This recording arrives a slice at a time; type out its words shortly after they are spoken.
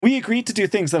we agreed to do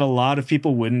things that a lot of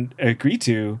people wouldn't agree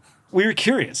to. We were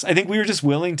curious. I think we were just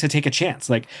willing to take a chance.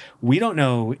 Like, we don't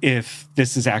know if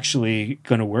this is actually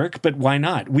going to work, but why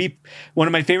not? One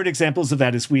of my favorite examples of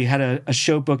that is we had a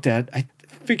show booked at, I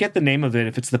forget the name of it,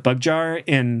 if it's the Bug Jar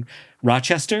in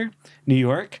Rochester, New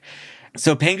York.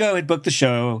 So Pango had booked the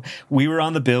show. We were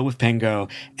on the bill with Pango.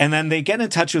 And then they get in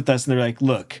touch with us and they're like,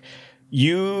 look,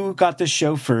 you got this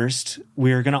show first.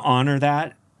 We're going to honor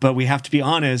that. But we have to be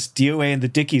honest, DOA and the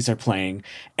Dickies are playing,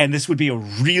 and this would be a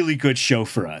really good show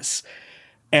for us.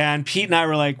 And Pete and I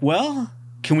were like, well,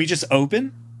 can we just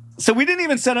open? So we didn't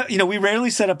even set up, we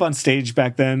rarely set up on stage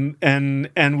back then,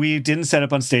 and we didn't set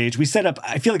up on stage. We set up,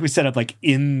 I feel like we set up like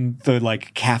in the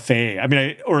like cafe,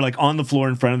 or like on the floor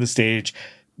in front of the stage.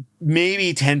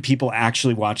 Maybe 10 people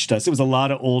actually watched us. It was a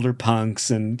lot of older punks,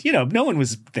 and, no one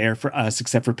was there for us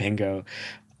except for Pingo.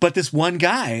 But this one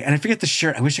guy, and I forget the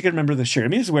shirt. I wish I could remember the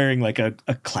shirt. He was wearing like a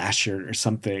Clash shirt or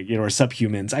something, or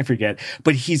Subhumans. I forget.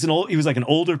 But he was like an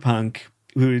older punk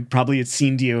who probably had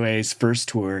seen DOA's first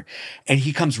tour. And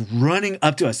he comes running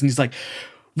up to us and he's like,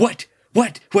 what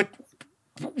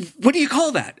do you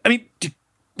call that? I mean,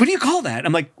 what do you call that?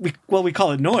 I'm like, we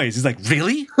call it noise. He's like,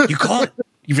 really? You call it,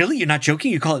 really? You're not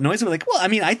joking? You call it noise? And we're like, well, I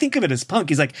mean, I think of it as punk.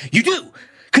 He's like, you do?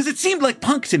 Because it seemed like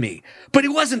punk to me, but it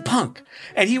wasn't punk.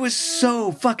 And he was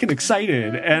so fucking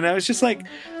excited. And I was just like,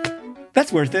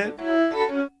 that's worth it.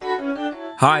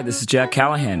 Hi, this is Jack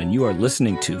Callahan, and you are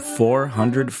listening to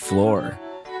 400 Floor.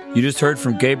 You just heard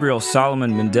from Gabriel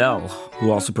Solomon Mindell,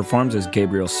 who also performs as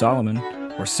Gabriel Solomon,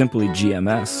 or simply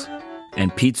GMS,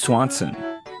 and Pete Swanson,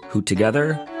 who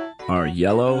together are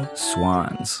Yellow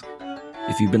Swans.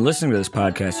 If you've been listening to this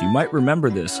podcast, you might remember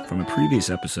this from a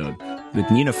previous episode with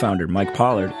Nina founder Mike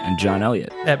Pollard and John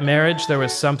Elliott. At Marriage, there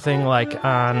was something like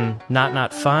on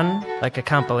Not Fun, like a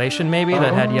compilation maybe,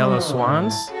 that had Yellow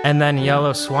Swans. And then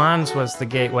Yellow Swans was the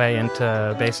gateway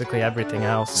into basically everything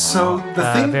else. So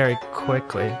the thing... very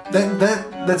quickly.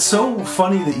 That's so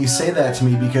funny that you say that to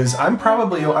me, because I'm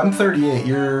 38.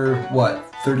 You're, what,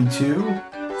 32?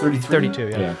 33? 32,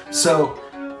 yeah. So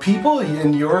people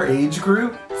in your age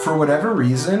group, for whatever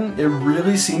reason, it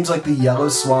really seems like the Yellow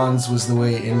Swans was the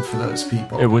way in for those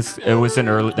people. That was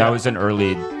an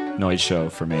early noise show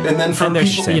for me. And then for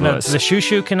people, the Shoo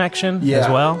Shoo connection as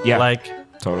well. Yeah, like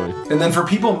totally. And then for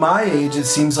people my age, it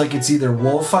seems like it's either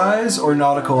Wolf Eyes or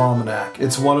Nautical Almanac.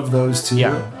 It's one of those two.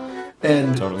 Yeah.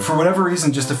 And for whatever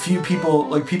reason, just a few people,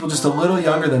 like people just a little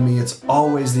younger than me, it's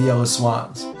always the Yellow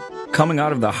Swans. Coming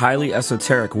out of the highly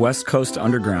esoteric West Coast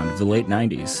underground of the late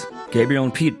 90s, Gabriel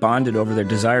and Pete bonded over their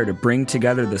desire to bring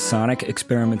together the sonic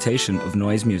experimentation of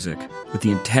noise music with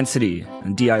the intensity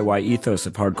and DIY ethos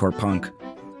of hardcore punk.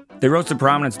 They rose to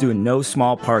prominence due in no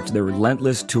small part to their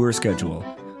relentless tour schedule,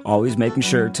 always making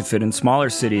sure to fit in smaller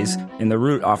cities in the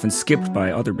route often skipped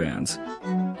by other bands.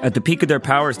 At the peak of their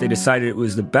powers, they decided it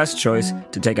was the best choice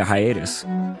to take a hiatus.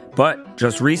 But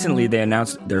just recently, they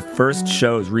announced their first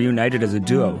shows reunited as a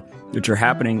duo, which are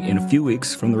happening in a few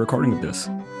weeks from the recording of this.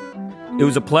 It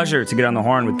was a pleasure to get on the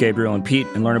horn with Gabriel and Pete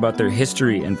and learn about their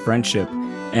history and friendship,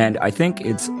 and I think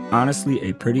it's honestly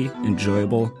a pretty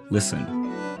enjoyable listen.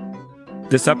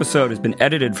 This episode has been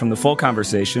edited from the full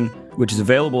conversation, which is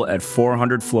available at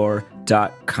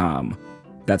 400floor.com.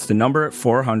 That's the number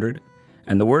 400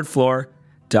 and the word floor.com.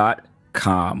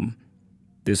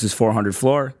 This is 400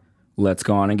 Floor. Let's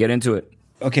go on and get into it.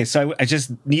 Okay, so I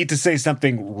just need to say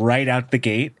something right out the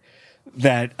gate,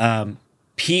 that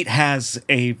Pete has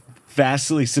a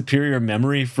vastly superior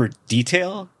memory for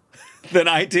detail than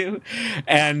I do.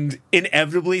 And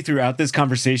inevitably throughout this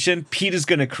conversation, Pete is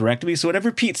going to correct me. So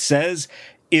whatever Pete says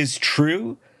is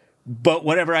true, but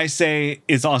whatever I say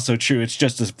is also true. It's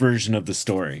just a version of the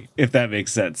story, if that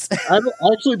makes sense. I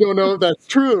actually don't know if that's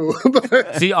true.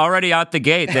 See, already out the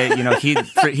gate, that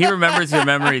he remembers your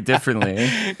memory differently.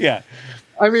 Yeah.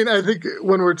 I mean, I think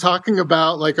when we're talking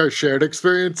about like our shared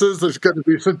experiences, there's going to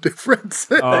be some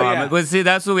differences. But see,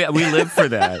 that's what we live for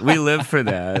that. We live for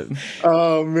that.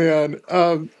 Oh man.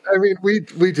 I mean,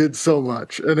 we did so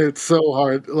much, and it's so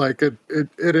hard. Like it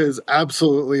is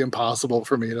absolutely impossible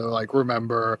for me to like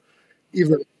remember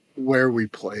even where we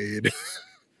played.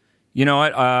 You know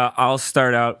what? I'll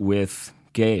start out with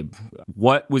Gabe.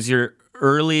 What was your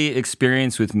early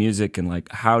experience with music, and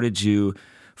like, how did you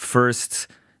first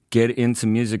get into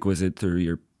music? Was it through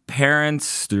your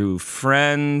parents, through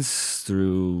friends,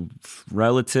 through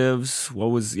relatives?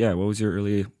 What was your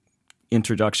early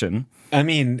introduction? I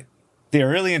mean, the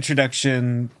early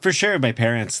introduction, for sure, my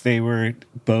parents. They were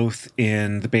both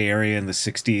in the Bay Area in the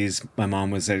 60s. My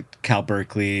mom was at Cal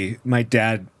Berkeley. My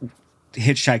dad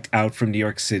hitchhiked out from New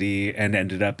York City and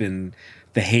ended up in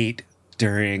the Haight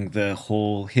during the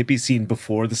whole hippie scene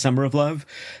before the Summer of Love.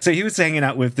 So he was hanging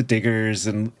out with the Diggers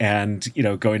and you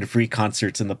know, going to free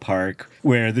concerts in the park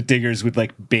where the Diggers would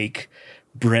like bake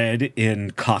bread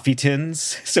in coffee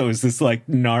tins. So it was this like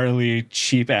gnarly,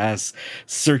 cheap ass,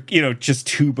 just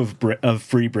tube of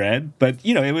free bread. But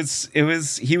you know, he was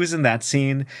in that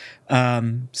scene.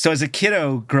 So as a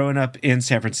kiddo growing up in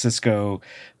San Francisco,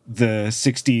 the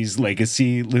 60s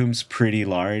legacy looms pretty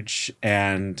large.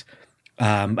 And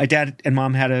my dad and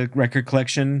mom had a record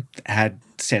collection, had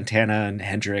Santana and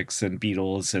Hendrix and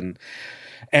Beatles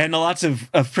and lots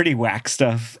of pretty whack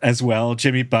stuff as well.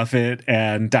 Jimmy Buffett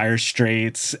and Dire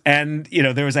Straits. And, you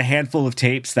know, there was a handful of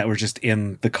tapes that were just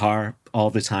in the car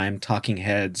all the time. Talking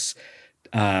Heads,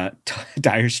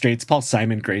 Dire Straits, Paul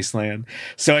Simon, Graceland.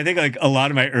 So I think like a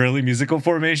lot of my early musical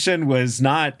formation was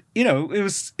not, you know, it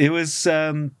was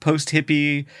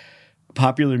post-hippie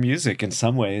popular music in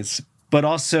some ways, but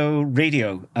also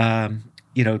radio.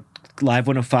 You know, Live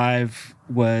 105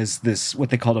 was this, what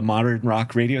they called a modern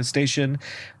rock radio station.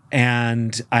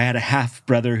 And I had a half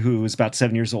brother who was about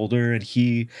 7 years older, and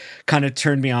he kind of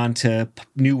turned me on to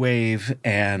new wave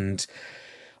and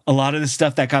a lot of the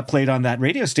stuff that got played on that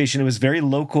radio station. It was very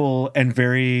local and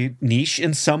very niche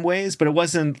in some ways, but it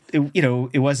wasn't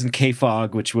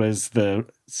KFOG, which was the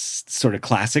sort of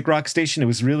classic rock station. It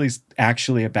was really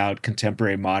actually about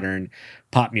contemporary modern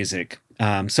pop music.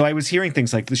 So I was hearing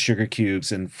things like the Sugar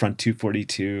Cubes and Front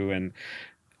 242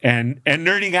 and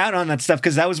nerding out on that stuff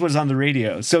because that was what was on the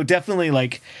radio. So definitely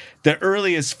like the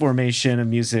earliest formation of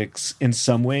music in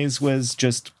some ways was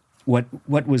just what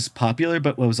was popular,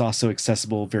 but what was also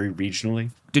accessible very regionally.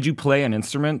 Did you play an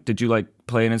instrument? Did you like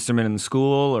play an instrument in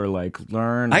school or like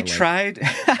learn? I tried.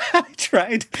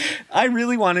 I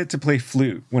really wanted to play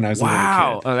flute when I was a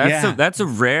little kid. Oh, that's a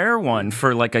rare one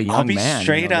for like a young man. I'll be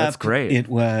straight up. That's great. It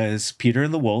was Peter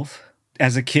and the Wolf.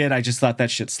 As a kid, I just thought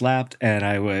that shit slapped, and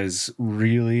I was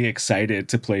really excited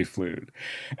to play flute.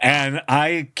 And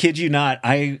I kid you not,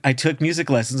 I took music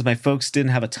lessons. My folks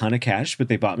didn't have a ton of cash, but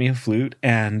they bought me a flute,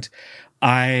 and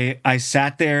I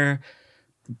sat there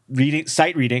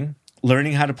sight reading,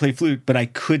 learning how to play flute, but I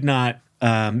could not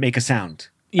make a sound.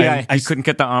 Yeah, I couldn't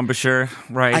get the embouchure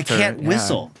right. I can't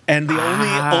whistle, and the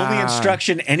only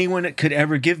instruction anyone could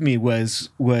ever give me was.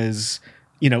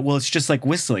 You know, well, it's just like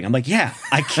whistling. I'm like, yeah,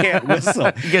 I can't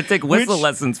whistle. You got to take whistle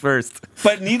lessons first.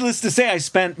 But needless to say, I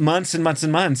spent months and months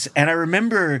and months. And I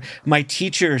remember my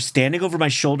teacher standing over my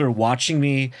shoulder watching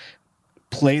me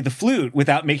play the flute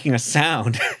without making a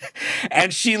sound.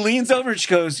 And she leans over and she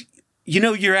goes, you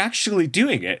know, you're actually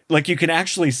doing it. Like you can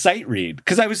actually sight read.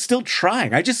 Because I was still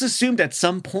trying. I just assumed at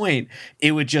some point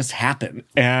it would just happen.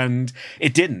 And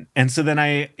it didn't. And so then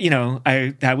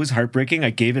that was heartbreaking.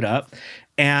 I gave it up.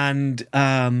 And,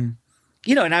 and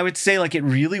I would say like, it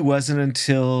really wasn't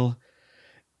until,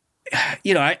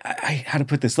 I how to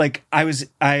put this, like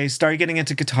I started getting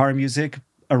into guitar music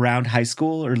around high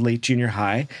school or late junior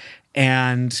high.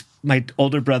 And my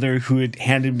older brother, who had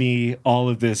handed me all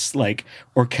of this like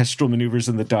orchestral maneuvers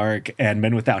in the dark and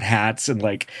Men Without Hats and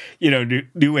like,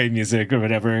 new wave music or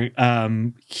whatever,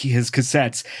 his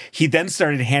cassettes, he then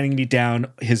started handing me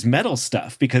down his metal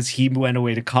stuff because he went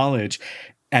away to college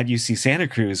at UC Santa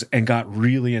Cruz and got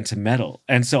really into metal.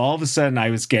 And so all of a sudden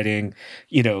I was getting,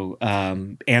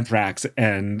 Anthrax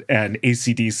and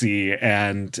AC/DC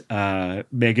and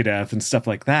Megadeth and stuff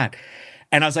like that.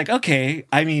 And I was like, okay,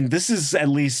 I mean, this is at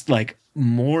least like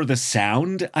more the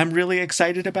sound I'm really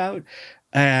excited about.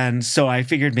 And so I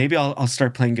figured maybe I'll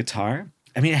start playing guitar.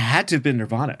 I mean, it had to have been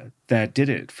Nirvana that did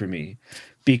it for me,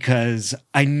 because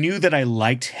I knew that I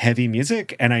liked heavy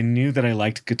music and I knew that I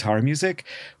liked guitar music,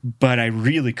 but I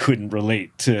really couldn't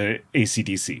relate to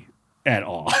AC/DC at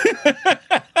all.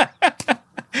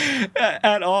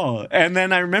 At all. And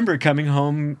then I remember coming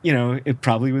home, it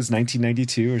probably was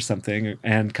 1992 or something,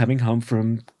 and coming home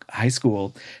from high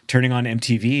school, turning on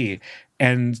MTV,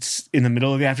 and in the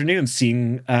middle of the afternoon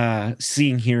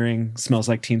hearing Smells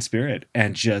Like Teen Spirit,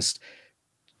 and just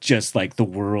like the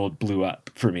world blew up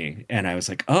for me. And I was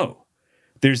like, oh,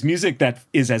 there's music that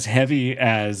is as heavy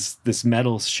as this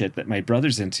metal shit that my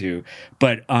brother's into,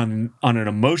 but on an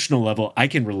emotional level, I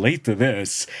can relate to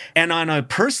this. And on a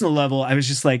personal level, I was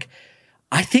just like,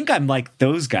 I think I'm like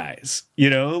those guys,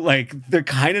 like they're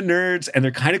kind of nerds and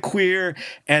they're kind of queer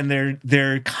and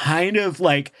they're kind of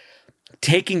like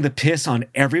taking the piss on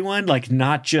everyone, like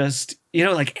not just,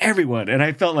 like everyone. And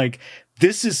I felt like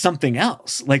this is something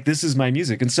else. Like this is my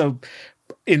music. And so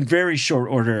in very short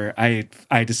order, I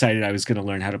decided I was going to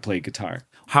learn how to play guitar.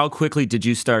 How quickly did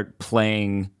you start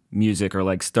playing music or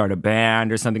like start a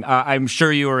band or something? I'm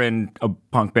sure you were in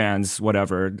punk bands,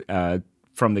 whatever,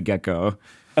 from the get-go.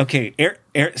 okay,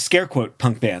 scare quote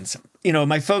punk bands. You know,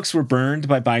 my folks were burned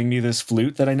by buying me this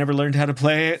flute that I never learned how to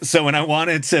play. So when I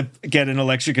wanted to get an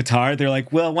electric guitar, they're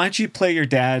like, well, why don't you play your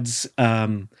dad's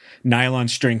nylon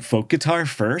string folk guitar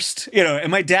first? You know, and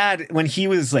my dad, when he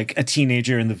was like a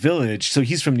teenager in the Village, so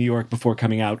he's from New York before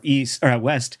coming out east or out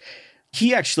west,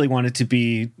 he actually wanted to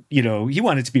be, you know, he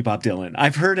wanted to be Bob Dylan.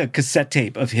 I've heard a cassette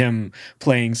tape of him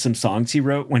playing some songs he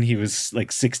wrote when he was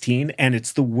like 16, and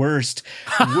it's the worst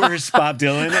Bob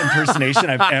Dylan impersonation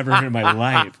I've ever heard in my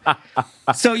life.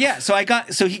 So yeah, so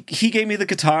he gave me the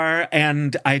guitar,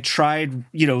 and I tried,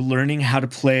 you know, learning how to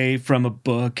play from a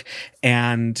book,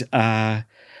 and I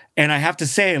have to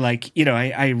say, like, you know,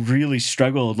 I really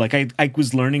struggled. Like I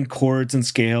was learning chords and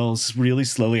scales really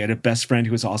slowly. I had a best friend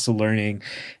who was also learning,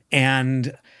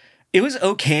 and it was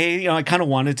okay. You know, I kind of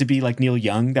wanted to be like Neil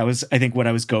Young. That was, I think, what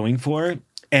I was going for.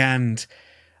 And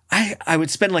I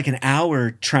would spend like an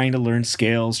hour trying to learn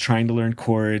scales, trying to learn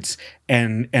chords,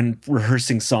 and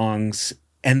rehearsing songs.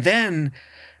 And then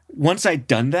once I'd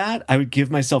done that, I would give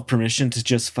myself permission to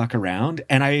just fuck around.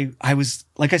 And I was,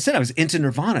 like I said, I was into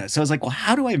Nirvana. So I was like, well,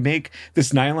 how do I make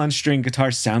this nylon string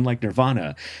guitar sound like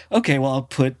Nirvana? Okay, well, I'll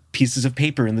put pieces of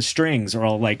paper in the strings, or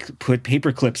I'll like put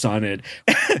paper clips on it.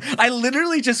 I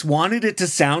literally just wanted it to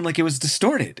sound like it was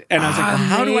distorted. And I was like, well,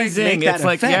 how do I make that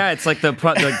like, effect? yeah, it's like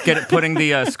putting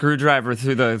the screwdriver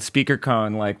through the speaker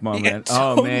cone like moment. Yeah,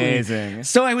 totally. Oh, amazing.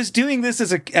 So I was doing this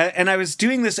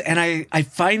and I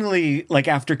finally, like,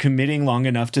 after committing long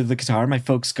enough to the guitar, my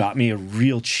folks got me a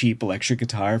real cheap electric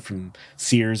guitar from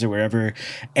Sears or wherever.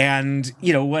 And,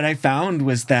 you know, what I found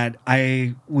was that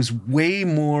I was way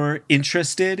more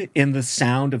interested in the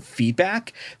sound of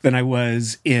feedback than I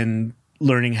was in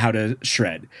learning how to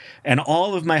shred. And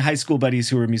all of my high school buddies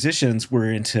who were musicians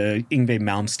were into Yngwie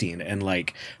Malmsteen, and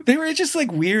like they were just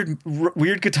like weird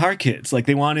guitar kids. Like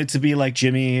they wanted to be like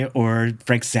Jimmy or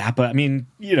Frank Zappa. I mean,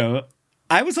 you know,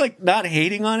 I was like not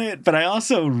hating on it, but I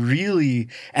also really,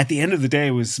 at the end of the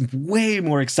day, was way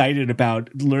more excited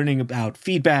about learning about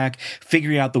feedback,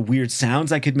 figuring out the weird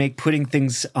sounds I could make, putting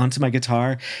things onto my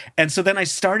guitar. And so then I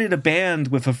started a band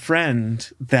with a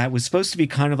friend that was supposed to be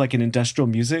kind of like an industrial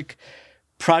music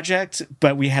project,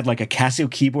 but we had like a Casio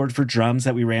keyboard for drums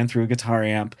that we ran through a guitar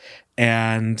amp.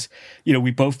 And, you know,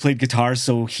 we both played guitar,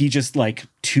 so he just like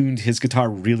tuned his guitar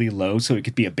really low so it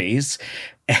could be a bass.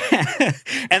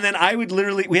 And then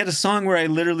we had a song where I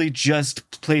literally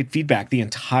just played feedback the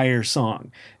entire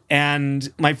song.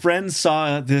 And my friends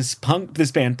saw this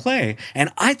band play, and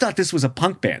I thought this was a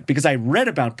punk band because I read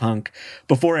about punk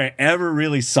before I ever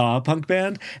really saw a punk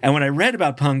band. And when I read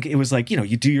about punk, it was like, you know,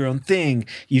 you do your own thing.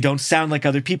 You don't sound like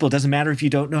other people. It doesn't matter if you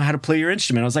don't know how to play your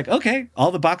instrument. I was like, okay,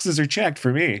 all the boxes are checked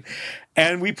for me.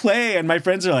 And we play, and my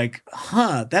friends are like,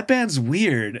 huh, that band's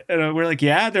weird. And we're like,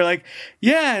 yeah. They're like,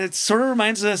 yeah, it sort of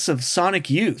reminds us of Sonic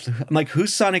Youth. I'm like,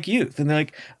 who's Sonic Youth? And they're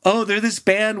like, oh, they're this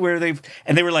band where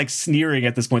they were like sneering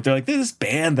at this point. They're like, they're this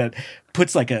band that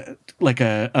puts like a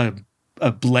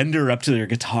blender up to their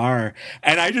guitar.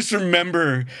 And I just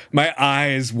remember my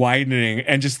eyes widening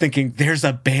and just thinking, there's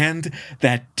a band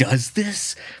that does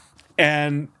this?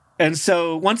 And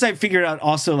so once I figured out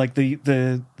also like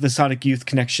the Sonic Youth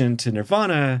connection to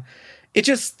Nirvana, it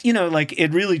just, you know, like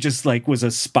it really just like was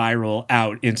a spiral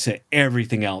out into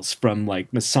everything else, from like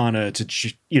Masana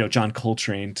to, you know, John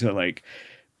Coltrane to like,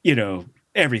 you know,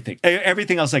 everything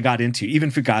else I got into, even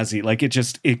Fugazi, like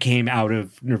it came out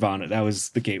of Nirvana. That was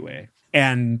the gateway.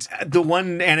 And the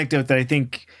one anecdote that I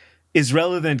think is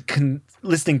relevant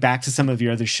listening back to some of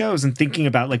your other shows and thinking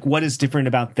about like what is different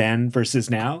about then versus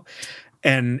now.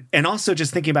 And also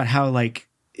just thinking about how like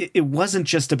it wasn't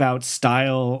just about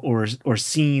style or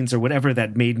scenes or whatever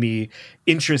that made me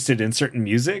interested in certain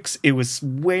musics. It was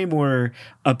way more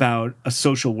about a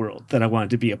social world that I wanted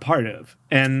to be a part of.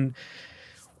 And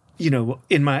you know,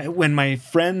 when my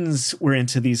friends were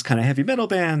into these kind of heavy metal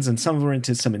bands and some were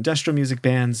into some industrial music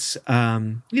bands,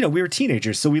 you know, we were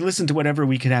teenagers, so we listened to whatever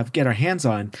we could get our hands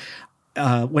on.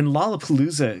 When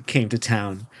Lollapalooza came to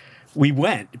town, we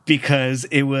went because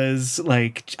it was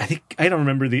like, I don't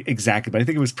remember the exactly, but I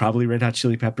think it was probably Red Hot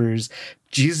Chili Peppers,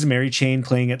 Jesus and Mary Chain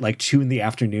playing at like 2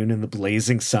 p.m. in the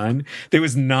blazing sun. There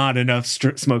was not enough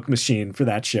Smoke Machine for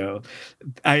that show.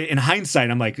 In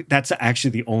hindsight, I'm like, that's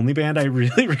actually the only band I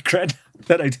really regret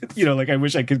that I did, you know, like I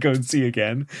wish I could go and see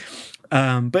again.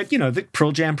 But you know, the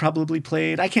Pearl Jam probably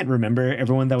played. I can't remember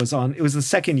everyone that was on. It was the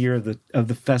second year of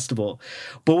the festival.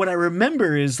 But what I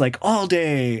remember is like all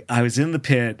day I was in the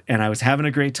pit and I was having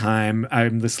a great time.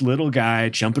 I'm this little guy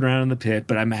jumping around in the pit,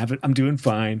 but I'm doing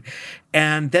fine.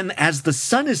 And then as the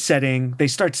sun is setting, they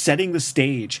start setting the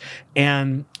stage,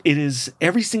 and it is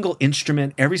every single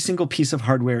instrument, every single piece of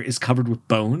hardware is covered with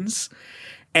bones.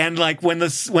 And like when the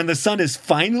sun is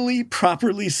finally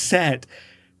properly set,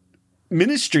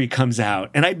 Ministry comes out,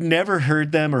 and I'd never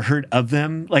heard them or heard of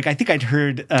them. Like, I think I'd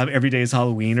heard Every Day is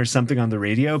Halloween or something on the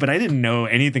radio, but I didn't know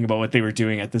anything about what they were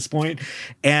doing at this point.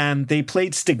 And they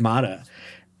played Stigmata.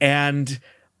 And,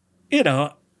 you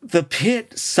know, the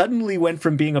Pit suddenly went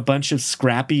from being a bunch of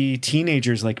scrappy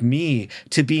teenagers like me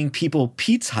to being people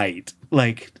Pete's height,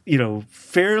 like, you know,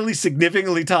 fairly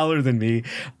significantly taller than me,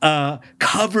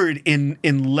 covered in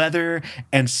leather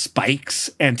and spikes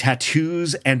and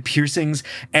tattoos and piercings.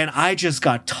 And I just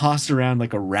got tossed around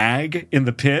like a rag in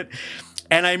the pit.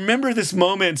 And I remember this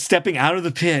moment stepping out of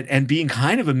the pit and being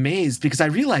kind of amazed because I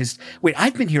realized, wait,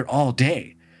 I've been here all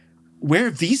day. Where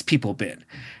have these people been?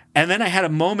 And then I had a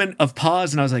moment of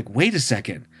pause and I was like, wait a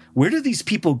second, where do these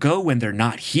people go when they're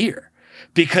not here?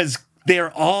 Because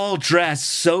they're all dressed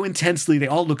so intensely. They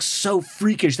all look so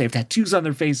freakish. They have tattoos on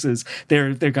their faces.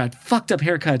 They've got fucked up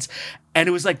haircuts. And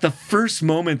it was like the first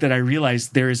moment that I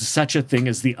realized there is such a thing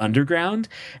as the underground.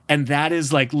 And that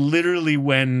is like literally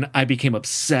when I became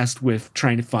obsessed with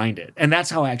trying to find it. And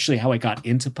that's how I got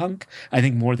into punk. I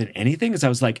think more than anything is I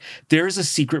was like, there is a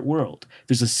secret world.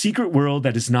 There's a secret world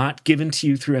that is not given to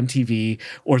you through MTV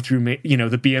or through, you know,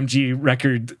 the BMG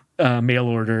record mail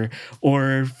order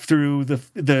or through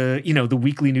the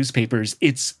weekly newspapers.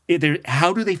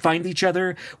 How do they find each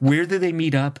other? Where do they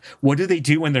meet up? What do they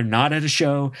do when they're not at a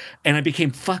show? And I became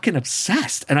fucking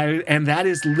obsessed. And that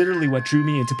is literally what drew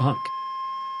me into punk.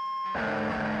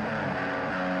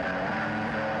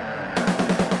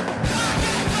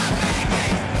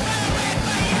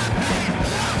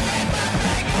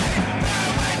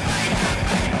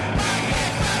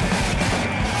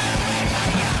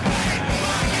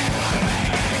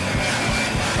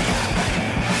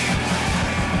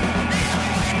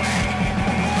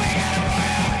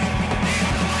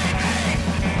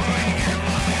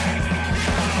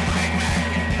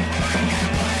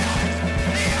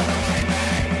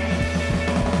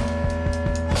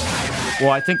 Well,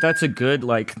 I think that's a good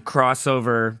like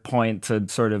crossover point to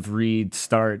sort of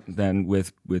restart then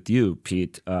with you,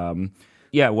 Pete.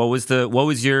 Yeah, what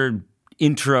was your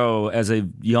intro as a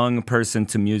young person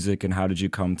to music, and how did you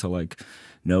come to like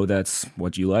know that's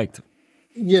what you liked?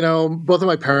 You know, both of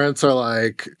my parents are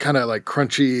like kind of like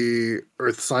crunchy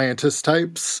earth scientist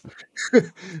types.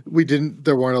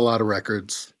 There weren't a lot of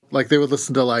records. Like they would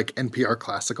listen to like NPR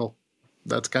classical.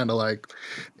 That's kind of like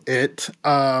it.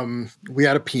 We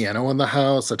had a piano in the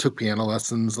house. I took piano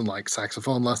lessons and like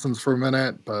saxophone lessons for a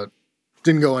minute, but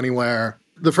didn't go anywhere.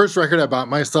 The first record I bought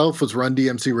myself was Run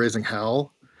DMC Raising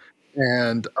Hell.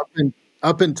 And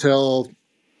up until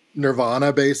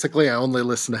Nirvana, basically, I only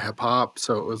listened to hip hop.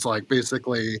 So it was like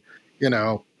basically, you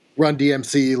know, Run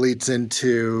DMC leads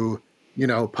into, you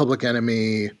know, Public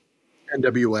Enemy,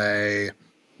 NWA,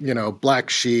 you know, Black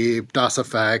Sheep, Das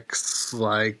Effects,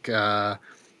 like De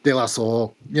La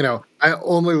Soul. You know, I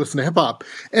only listen to hip hop.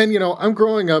 And, you know, I'm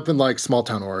growing up in like small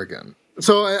town Oregon.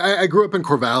 So I grew up in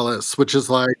Corvallis, which is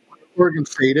like Oregon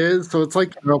State is. So it's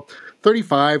like, you know,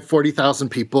 40,000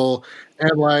 people.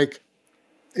 And like,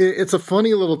 it's a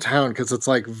funny little town because it's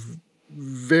like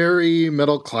very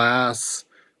middle class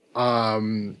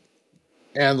and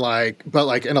like, but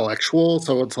like intellectual.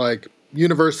 So it's like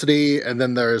university. And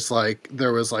then there was like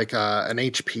an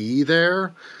HP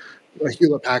there, a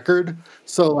Hewlett Packard.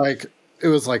 So like, it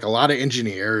was like a lot of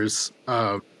engineers.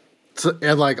 And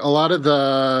like a lot of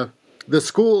the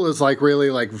school is like really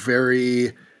like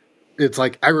it's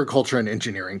like agriculture and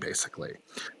engineering basically.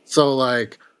 So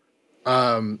like,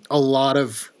 a lot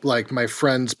of like my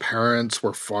friends' parents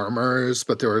were farmers,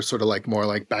 but they were sort of like more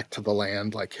like back to the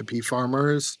land, like hippie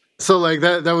farmers. So like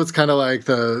that was kind of like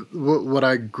what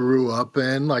I grew up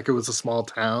in. Like it was a small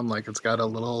town, like it's got a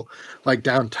little like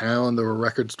downtown, there were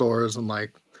record stores and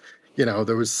like, you know,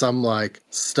 there was some like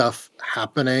stuff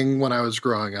happening when I was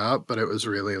growing up, but it was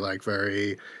really like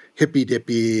very hippy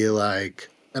dippy, like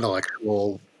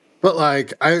intellectual. But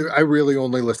like I really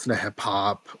only listen to hip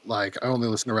hop. Like I only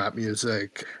listen to rap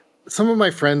music. Some of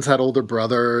my friends had older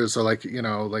brothers or like, you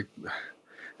know, like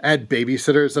I had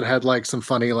babysitters that had like some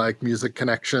funny like music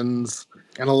connections.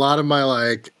 And a lot of my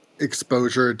like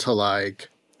exposure to like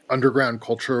underground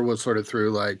culture was sort of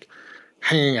through like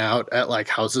hanging out at like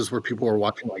houses where people were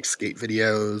watching like skate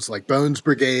videos, like Bones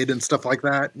Brigade and stuff like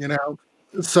that, you know?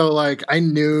 So like I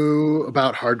knew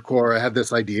about hardcore. I had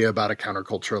this idea about a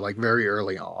counterculture like very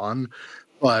early on,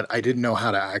 but I didn't know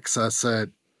how to access it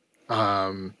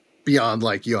beyond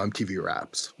like MTV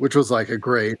Raps, which was like a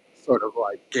great sort of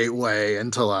like gateway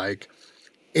into like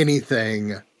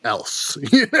anything else,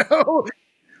 you know?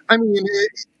 I mean,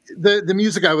 the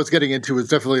music I was getting into was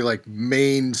definitely like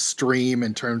mainstream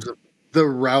in terms of the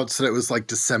routes that it was like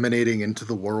disseminating into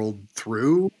the world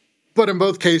through. But in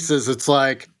both cases, it's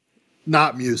like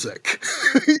not music.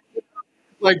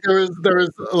 Like there was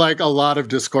like a lot of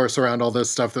discourse around all this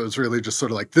stuff that was really just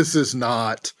sort of like, this is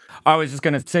not. I was just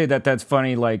gonna say that's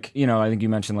funny. Like, you know, I think you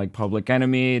mentioned like Public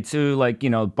Enemy too, like,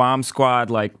 you know, Bomb Squad,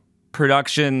 like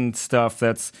production stuff.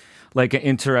 That's like an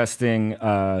interesting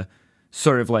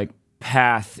sort of like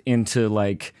path into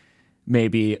like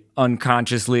maybe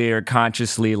unconsciously or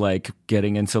consciously like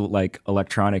getting into like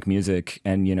electronic music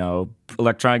and, you know,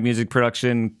 electronic music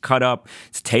production, cut up,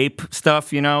 it's tape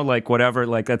stuff, you know, like whatever.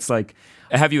 Like that's like.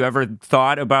 Have you ever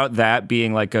thought about that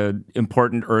being like a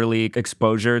important early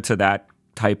exposure to that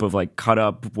type of like cut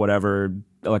up whatever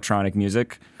electronic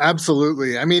music?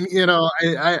 Absolutely. I mean, you know,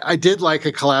 I did like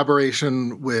a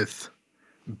collaboration with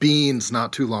Beans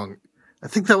not too long. I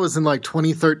think that was in like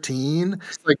 2013.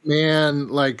 It's like, man,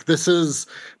 like this is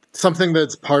something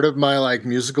that's part of my like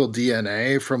musical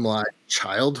DNA from like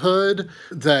childhood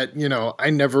that, you know, I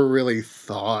never really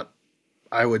thought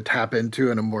I would tap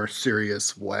into in a more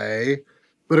serious way.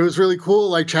 But it was really cool,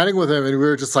 like chatting with him, and we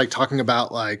were just like talking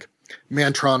about like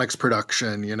Mantronic's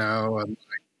production, you know, and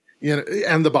you know,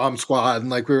 and the Bomb Squad, and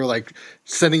like we were like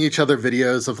sending each other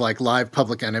videos of like live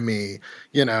Public Enemy,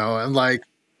 you know, and like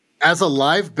as a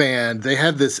live band, they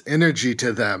had this energy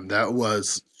to them that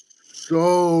was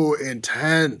so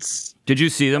intense. Did you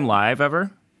see them live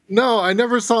ever? No, I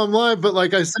never saw him live, but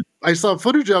like I saw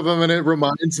footage of him, and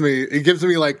it gives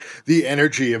me like the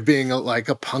energy of being like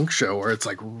a punk show where it's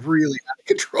like really out of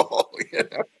control. You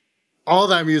know? All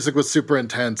that music was super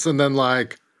intense, and then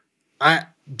like I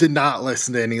did not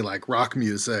listen to any like rock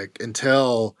music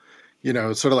until, you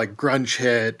know, sort of like grunge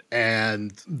hit,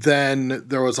 and then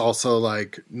there was also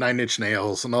like Nine Inch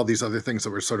Nails and all these other things that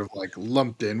were sort of like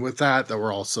lumped in with that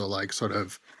were also like sort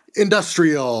of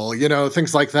industrial, you know,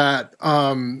 things like that.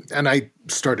 And I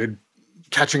started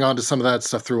catching on to some of that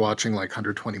stuff through watching like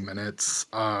 120 Minutes.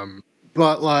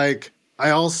 But like I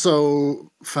also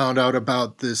found out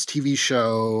about this TV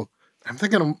show. I'm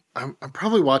thinking I'm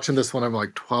probably watching this when I'm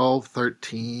like 12,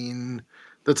 13.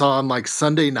 That's on like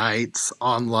Sunday nights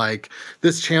on like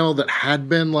this channel that had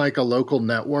been like a local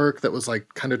network that was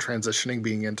like kind of transitioning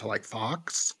being into like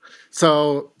Fox.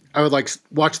 So I would like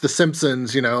watch The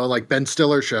Simpsons, you know, like Ben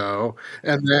Stiller show.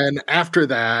 And then after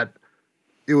that,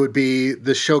 it would be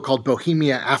this show called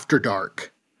Bohemia After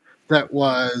Dark that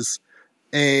was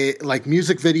a like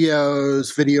music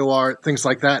videos, video art, things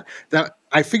like that, that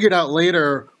I figured out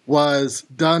later was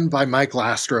done by Mike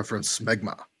Lastra from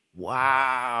Smegma.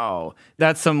 Wow,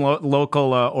 that's some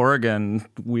local Oregon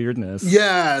weirdness.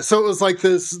 Yeah, so it was like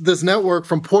this network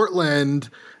from Portland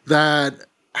that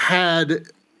had,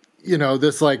 you know,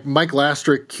 this like Mike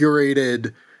Lastra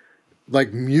curated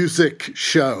like music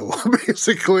show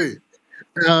basically,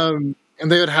 and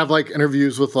they would have like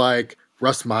interviews with like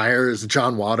Russ Myers,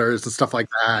 John Waters, and stuff like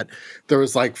that. There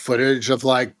was like footage of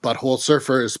like Butthole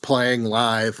Surfers playing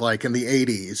live like in the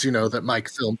 80s, you know, that Mike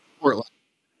filmed in Portland.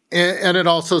 And it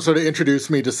also sort of introduced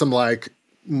me to some like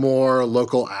more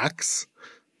local acts.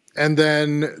 And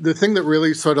then the thing that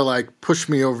really sort of like pushed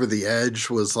me over the edge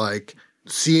was like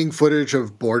seeing footage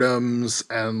of Boredoms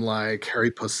and like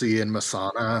Harry Pussy and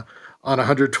Masana on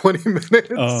 120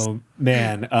 Minutes. Oh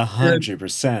man,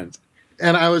 100%.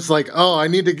 And I was like, oh, I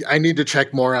need to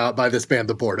check more out by this band,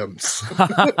 the Boredoms.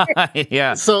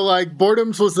 Yeah. So like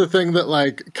Boredoms was the thing that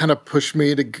like kind of pushed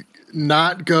me to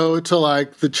not go to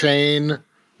like the chain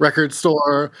record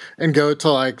store and go to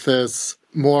like this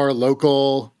more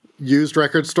local used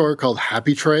record store called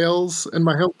Happy Trails in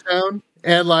my hometown.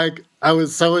 And like I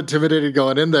was so intimidated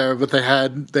going in there, but they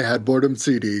had Boredom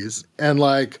CDs. And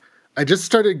like I just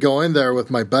started going there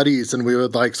with my buddies, and we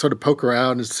would like sort of poke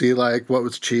around and see like what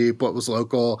was cheap, what was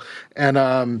local.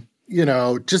 And you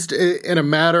know, just in a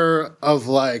matter of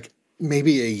like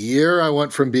maybe a year, I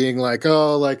went from being like,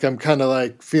 oh, like I'm kind of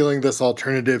like feeling this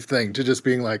alternative thing to just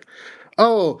being like,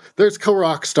 oh, there's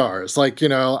co-rock stars. Like, you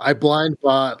know, I blind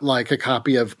bought like a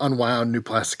copy of Unwound New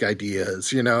Plastic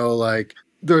Ideas, you know, like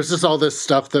there's just all this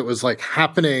stuff that was like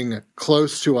happening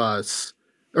close to us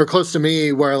or close to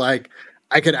me where like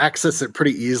I could access it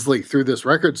pretty easily through this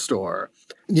record store,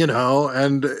 you know,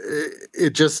 and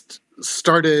it just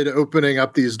started opening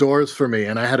up these doors for me.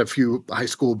 And I had a few high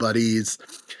school buddies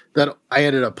that I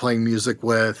ended up playing music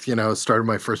with, you know, started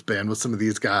my first band with some of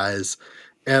these guys.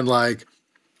 And like,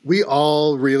 we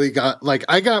all really got, like,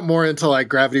 I got more into, like,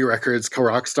 Gravity Records,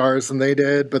 co-rock stars than they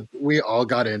did, but we all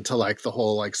got into, like, the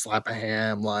whole, like, slap a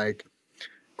ham, like,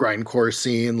 grindcore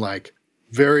scene, like,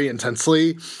 very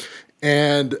intensely.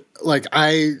 And like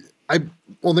I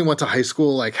only went to high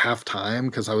school like half time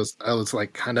because I was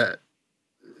like kind of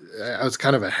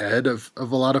ahead of a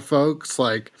lot of folks,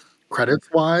 like credits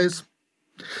wise.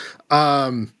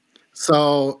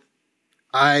 So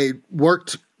I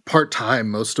worked part-time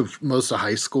most of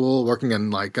high school, working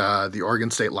in like the Oregon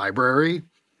State Library.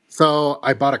 So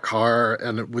I bought a car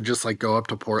and would just like go up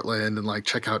to Portland and like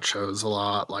check out shows a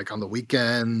lot, like on the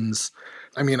weekends.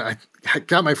 I mean, I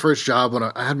got my first job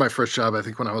I had my first job, I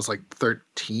think when I was like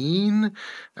 13.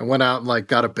 I went out and like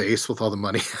got a bass with all the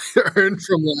money I earned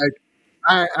from like,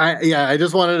 I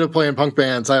just wanted to play in punk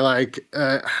bands. I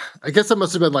guess it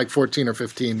must have been like 14 or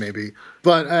 15 maybe.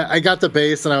 But I got the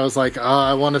bass and I was like, oh,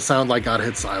 I want to sound like God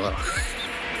Hit Silo.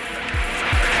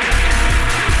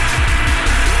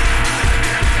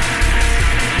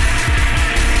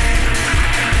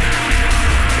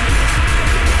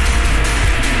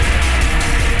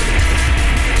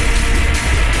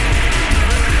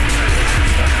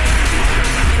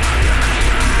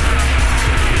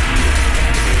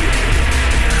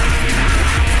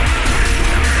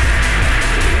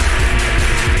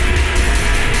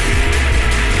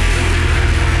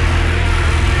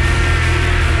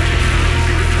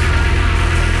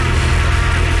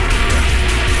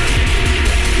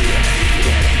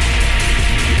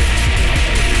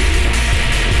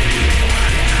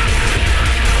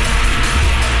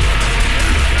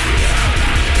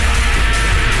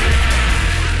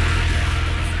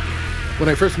 When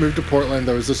I first moved to Portland,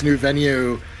 there was this new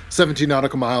venue, 17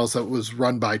 Nautical Miles, that was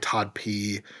run by Todd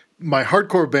P. My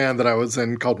hardcore band that I was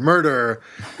in called Murder,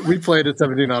 we played at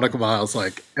 17 Nautical Miles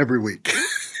like every week.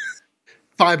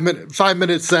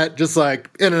 5-minute set, just like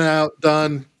in and out,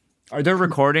 done. Are there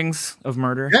recordings of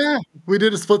Murder? Yeah, we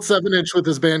did a split 7-inch with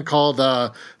this band called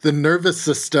The Nervous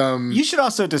System. You should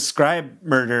also describe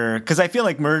Murder, because I feel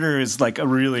like Murder is like a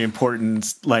really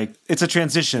important, like, it's a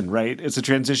transition, right? It's a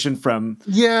transition from...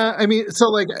 Yeah, I mean, so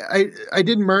like I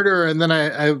did Murder, and then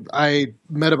I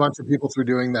met a bunch of people through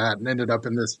doing that and ended up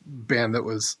in this band that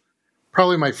was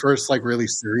probably my first like really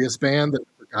serious band that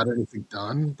got anything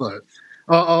done. But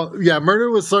yeah,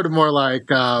 Murder was sort of more like...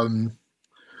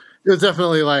 it was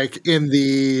definitely like in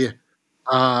the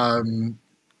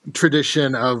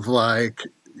tradition of like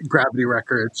Gravity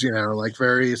Records, you know, like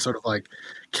very sort of like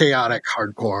chaotic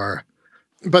hardcore.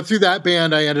 But through that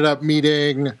band, I ended up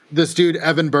meeting this dude,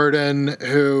 Evan Burden,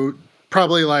 who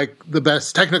probably like the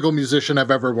best technical musician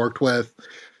I've ever worked with.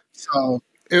 So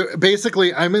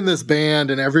basically, I'm in this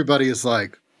band and everybody is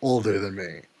like older than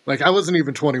me. Like I wasn't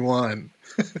even 21.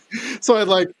 So I'd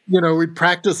like, you know, we'd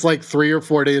practice like 3 or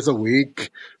 4 days a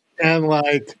week. And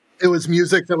like it was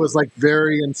music that was like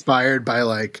very inspired by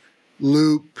like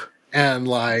Loop, and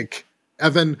like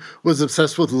Evan was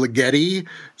obsessed with Ligeti,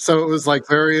 so it was like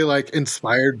very like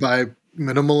inspired by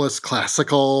minimalist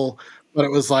classical, but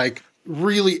it was like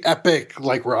really epic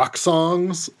like rock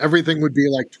songs. Everything would be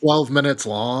like 12 minutes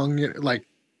long, like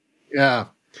yeah.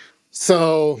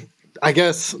 So I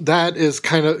guess that is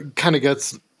kind of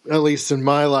gets, at least in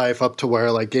my life, up to where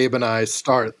like Gabe and I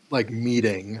start like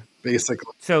meeting.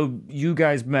 Basically. So you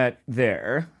guys met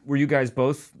there. Were you guys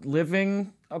both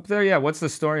living up there? Yeah. What's the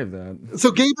story of that? So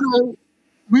Gabe and I,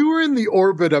 we were in the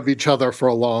orbit of each other for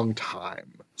a long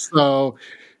time. So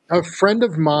a friend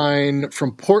of mine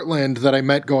from Portland that I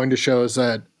met going to shows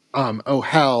at Oh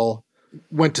Hell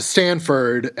went to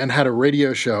Stanford and had a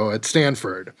radio show at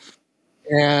Stanford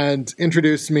and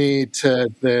introduced me to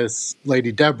this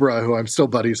lady, Deborah, who I'm still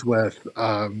buddies with,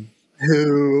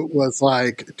 who was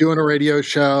like doing a radio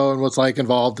show and was like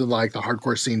involved in like the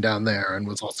hardcore scene down there and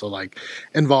was also like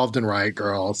involved in Riot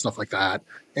Girl, stuff like that.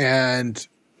 And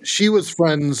she was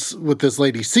friends with this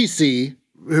lady, Cece,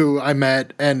 who I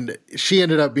met, and she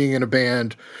ended up being in a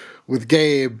band with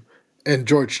Gabe and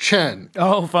George Chen.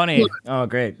 Oh, funny. Oh,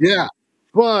 great. Yeah.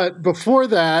 But before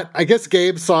that, I guess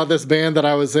Gabe saw this band that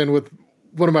I was in with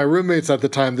one of my roommates at the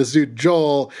time, this dude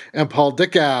Joel and Paul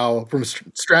Dickow from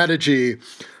Strategy,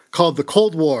 called The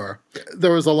Cold War.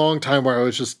 There was a long time where I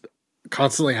was just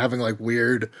constantly having like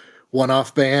weird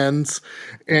one-off bands.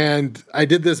 And I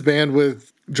did this band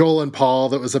with Joel and Paul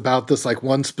that was about this like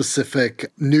one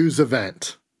specific news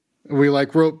event. We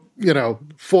like wrote, you know,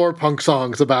 4 punk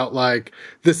songs about like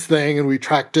this thing, and we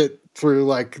tracked it through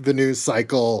like the news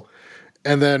cycle.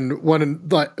 And then when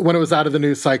it was out of the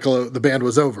news cycle, the band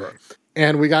was over.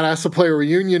 And we got asked to play a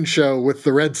reunion show with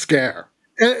the Red Scare.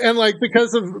 And like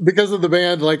because of the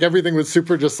band, like everything was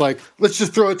super just like, let's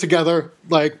just throw it together,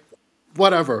 like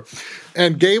whatever.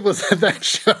 And Gabe was at that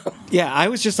show. Yeah, I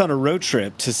was just on a road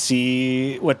trip to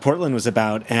see what Portland was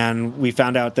about, and we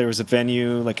found out there was a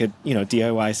venue, like a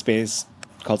DIY space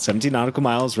called 17 Nautical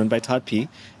Miles, run by Todd P.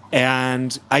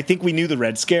 And I think we knew the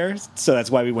Red Scare, so that's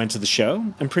why we went to the show,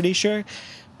 I'm pretty sure.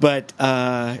 But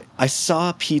I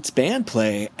saw Pete's band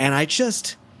play, and I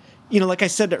just, like I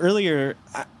said earlier,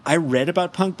 I read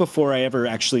about punk before I ever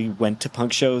actually went to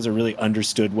punk shows or really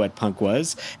understood what punk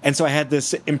was. And so I had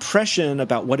this impression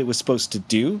about what it was supposed to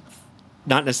do,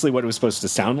 not necessarily what it was supposed to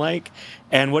sound like.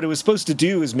 And what it was supposed to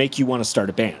do is make you want to start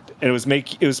a band. And it was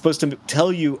supposed to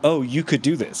tell you, oh, you could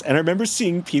do this. And I remember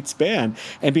seeing Pete's band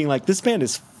and being like, this band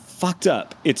is fucked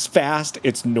up. It's fast.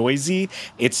 It's noisy.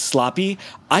 It's sloppy.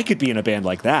 I could be in a band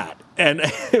like that. And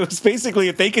it was basically,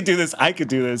 if they could do this, I could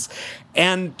do this.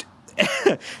 And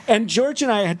George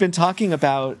and I had been talking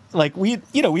about, like, we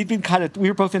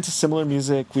were both into similar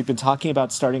music. We'd been talking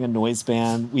about starting a noise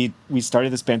band. We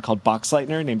started this band called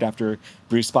Boxleitner, named after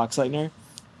Bruce Boxleitner.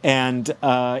 And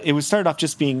it was started off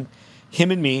just being him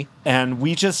and me, and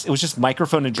it was just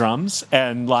microphone and drums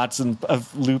and lots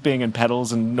of looping and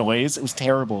pedals and noise. It was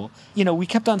terrible. We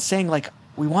kept on saying, like,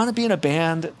 we want to be in a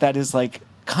band that is like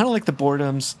kind of like the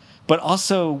Boredoms, but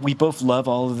also we both love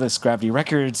all of this Gravity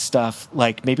Records stuff.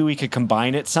 Like, maybe we could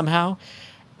combine it somehow.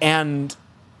 And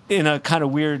in a kind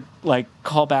of weird, like,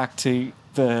 callback to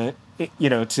the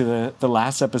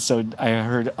last episode I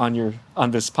heard on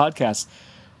this podcast,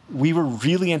 we were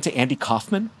really into Andy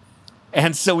Kaufman.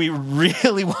 And so we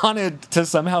really wanted to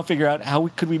somehow figure out how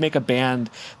could we make a band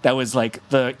that was like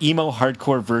the emo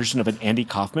hardcore version of an Andy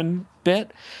Kaufman bit.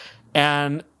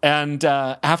 And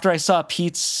after I saw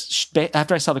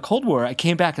the Cold War, I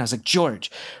came back and I was like, George,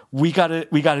 we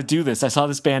gotta do this. I saw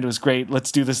this band, it was great.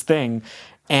 Let's do this thing.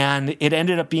 And it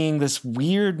ended up being this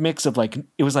weird mix of, like,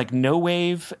 it was like no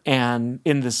wave, and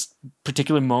in this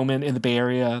particular moment in the Bay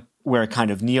Area where a kind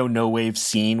of neo-no wave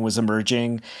scene was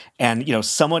emerging, and,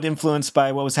 somewhat influenced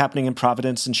by what was happening in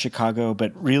Providence and Chicago,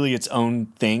 but really its own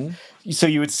thing. So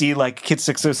you would see, like, Kid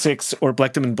 606 or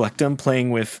Blechtem and Blechtem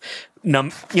playing with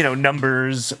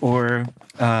Numbers or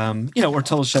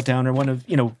Total Shutdown or one of,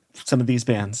 some of these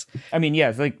bands. I mean,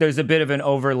 yes, like, there's a bit of an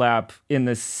overlap in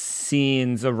the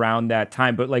scenes around that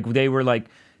time, but like they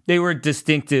were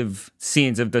distinctive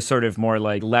scenes of the sort of more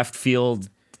like left field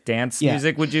dance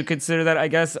music. Would you consider that, I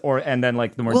guess? And then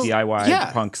like the more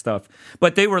DIY punk stuff.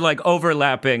 But they were like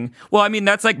overlapping. Well, I mean,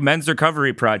 that's like Men's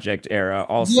Recovery Project era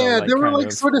also. Yeah, they were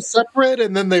like sort of separate,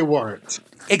 and then they weren't.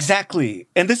 Exactly.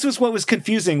 And this was what was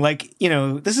confusing. Like,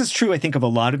 this is true, I think, of a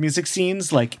lot of music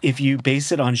scenes. Like, if you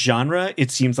base it on genre,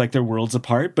 it seems like they're worlds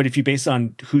apart. But if you base it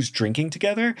on who's drinking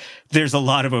together, there's a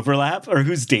lot of overlap, or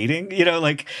who's dating,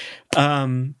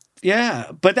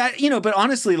 yeah. But but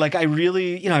honestly, like, I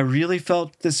really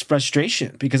felt this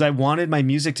frustration because I wanted my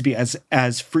music to be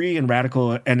as free and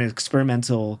radical and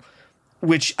experimental,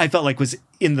 which I felt like was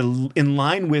in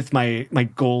line with my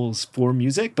goals for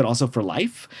music, but also for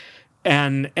life.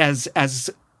 And as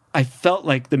I felt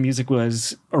like the music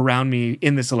was around me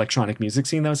in this electronic music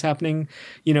scene that was happening,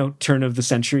 turn of the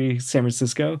century San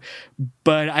Francisco,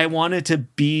 but I wanted to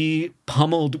be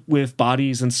pummeled with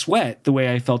bodies and sweat the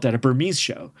way I felt at a Burmese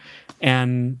show.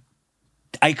 And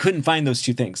I couldn't find those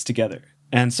two things together.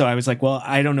 And so I was like, well,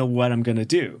 I don't know what I'm going to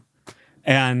do.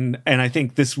 And I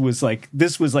think this was like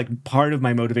part of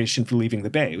my motivation for leaving the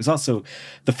Bay. It was also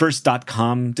the first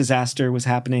 .com disaster was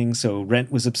happening, so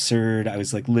rent was absurd. I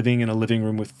was like living in a living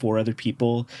room with 4 other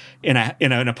people in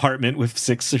an apartment with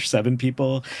 6 or 7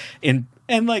 people, and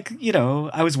like,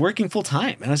 I was working full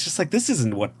time, and I was just like, this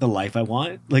isn't what the life I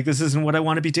want. Like, this isn't what I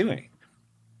want to be doing.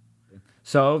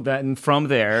 So then from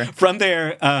there,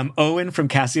 Owen from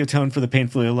Cassiotone for the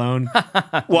Painfully Alone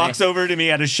walks over to me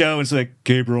at a show and is like,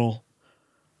 Gabriel,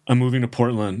 I'm moving to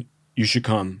Portland. You should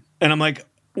come. And I'm like,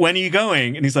 when are you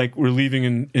going? And he's like, we're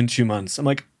leaving in 2 months. I'm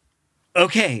like,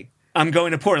 okay, I'm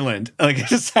going to Portland. Like, I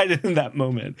decided in that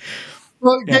moment.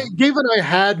 Well, yeah. Gabe and I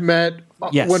had met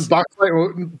when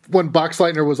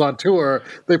Boxleitner was on tour.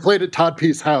 They played at Todd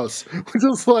P's house, which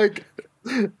was like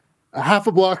a half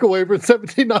a block away from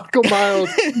 17 nautical miles.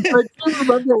 I can't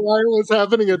remember why it was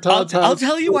happening at Todd's house. I'll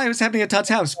tell you why it was happening at Todd's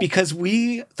house, because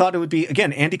we thought it would be,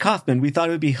 again, Andy Kaufman, we thought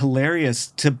it would be hilarious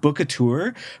to book a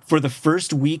tour for the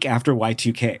first week after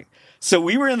Y2K. So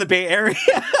we were in the Bay Area.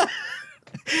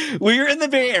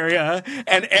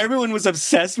 And everyone was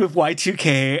obsessed with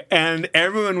Y2K, and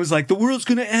everyone was like, the world's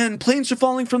going to end, planes are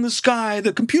falling from the sky,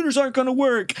 the computers aren't going to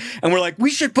work. And we're like, we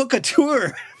should book a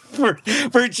tour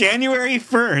for January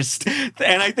 1st.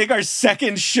 And I think our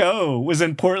second show was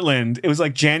in Portland. It was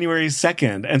like January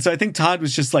 2nd. And so I think Todd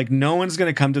was just like, no one's going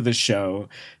to come to this show.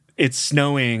 it's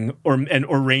snowing or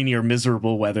rainy or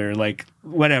miserable weather, like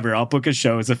whatever, I'll book a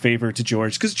show as a favor to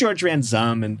George, because George ran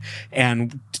Zum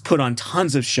and put on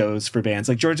tons of shows for bands.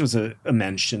 Like George was a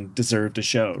mensch and deserved a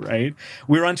show, right?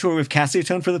 We were on tour with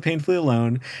Cassiotone for the Painfully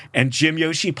Alone and Jim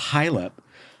Yoshi Pileup,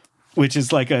 which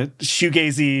is like a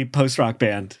shoegazy post-rock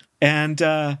band. And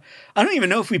I don't even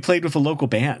know if we played with a local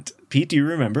band. Pete, do you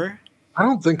remember? I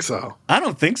don't think so. I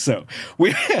don't think so.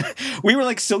 We were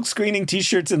like silk screening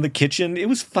t-shirts in the kitchen. It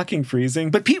was fucking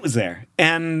freezing, but Pete was there.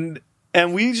 And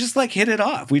we just like hit it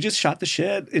off. We just shot the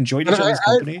shit, enjoyed each other's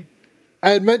company.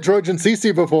 I had met George and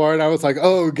Cece before, and I was like,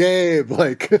 "Oh, Gabe,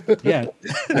 like, yeah,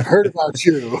 I heard about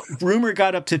you." Rumor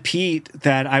got up to Pete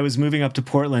that I was moving up to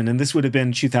Portland, and this would have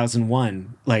been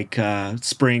 2001, like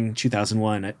spring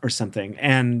 2001 or something.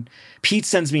 And Pete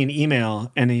sends me an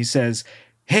email, and he says,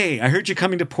 "Hey, I heard you're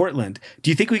coming to Portland. Do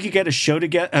you think we could get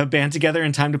a band together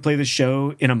in time to play the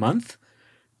show in a month?"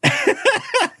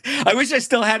 I wish I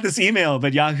still had this email,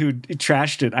 but Yahoo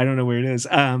trashed it. I don't know where it is.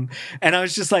 And I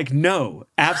was just like, no,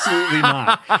 absolutely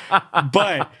not.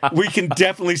 But we can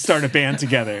definitely start a band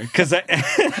together.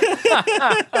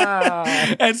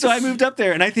 And so I moved up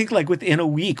there. And I think like within a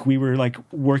week, we were like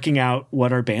working out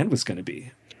what our band was going to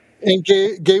be. And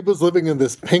Gabe was living in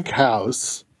this pink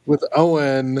house with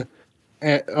Owen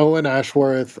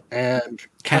Ashworth and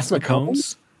Cass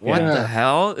McCombs. What the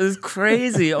hell is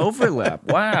crazy overlap?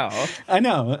 Wow. I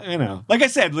know. Like I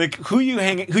said, like who you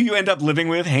end up living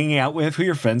with, hanging out with, who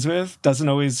you're friends with doesn't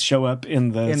always show up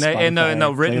in the written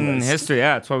playlist. history.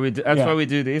 Yeah, that's why we do. That's why we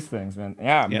do these things, man.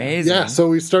 Yeah, amazing. Yeah, so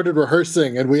we started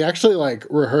rehearsing, and we actually like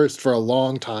rehearsed for a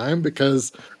long time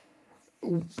because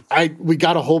we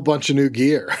got a whole bunch of new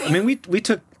gear. I mean, we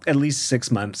took at least 6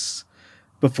 months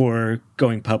before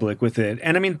going public with it.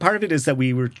 And I mean, part of it is that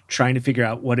we were trying to figure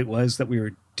out what it was that we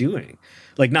were doing.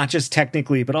 Like, not just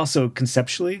technically, but also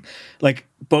conceptually. Like,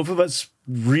 both of us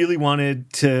really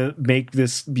wanted to make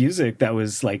this music that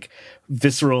was, like,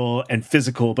 visceral and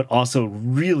physical, but also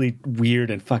really weird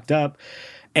and fucked up.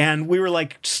 And we were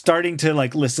like starting to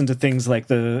like listen to things like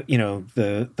the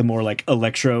more like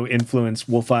electro influenced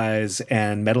Wolf Eyes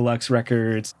and Metalux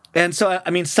records. And so, I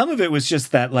mean, some of it was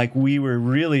just that like we were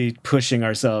really pushing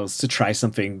ourselves to try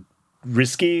something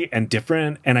risky and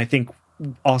different. And I think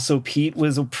also Pete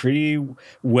was a pretty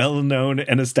well-known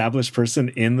and established person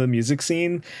in the music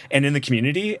scene and in the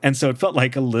community. And so it felt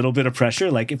like a little bit of pressure.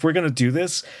 Like, if we're going to do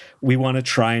this, we want to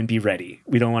try and be ready.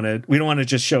 We don't want to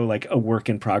just show like a work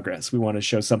in progress. We want to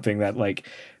show something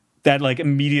that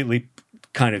immediately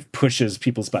kind of pushes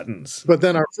people's buttons. But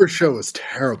then our first show was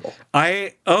terrible.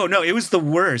 It was the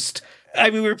worst. I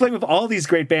mean, we were playing with all these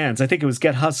great bands. I think it was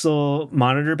Get Hustle,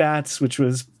 Monitor Bats, which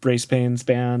was Brace Payne's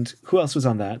band. Who else was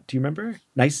on that? Do you remember?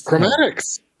 Nice.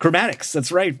 Chromatics. Chromatics,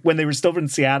 that's right, when they were still in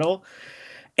Seattle.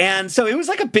 And so it was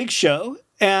like a big show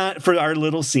for our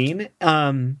little scene.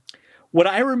 What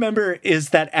I remember is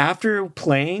that after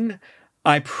playing,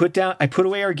 I put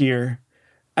away our gear,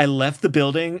 I left the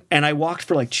building, and I walked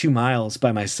for like 2 miles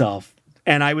by myself.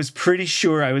 And I was pretty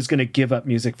sure I was going to give up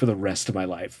music for the rest of my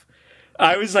life.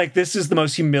 I was like, this is the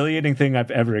most humiliating thing I've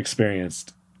ever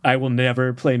experienced. I will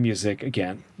never play music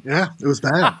again. Yeah, it was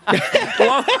bad.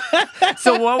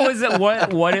 So what was it?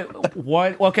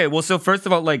 What? Okay, well, so first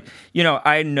of all, like,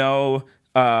 I know,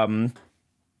 how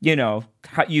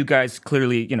you guys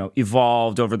clearly,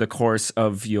 evolved over the course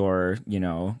of your,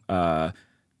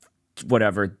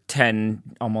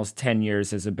 almost 10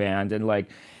 years as a band. And like,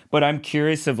 but I'm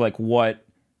curious of like what,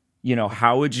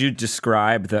 how would you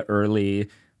describe the early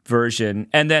version,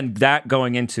 and then that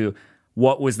going into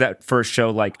what was that first show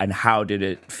like, and how did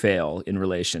it fail in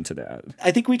relation to that?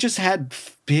 I think we just had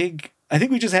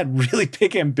really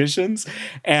big ambitions,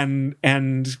 and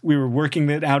we were working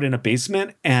it out in a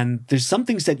basement. And there's some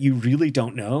things that you really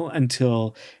don't know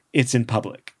until it's in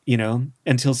public,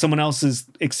 until someone else is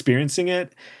experiencing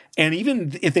it. And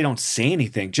even if they don't say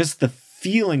anything, just the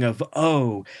feeling of,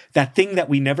 oh, that thing that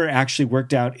we never actually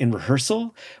worked out in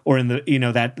rehearsal, or in the,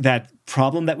 that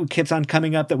problem that kept on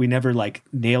coming up that we never like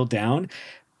nailed down,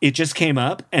 it just came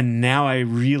up. And now I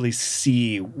really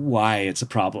see why it's a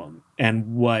problem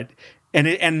it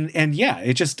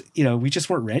just, we just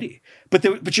weren't ready,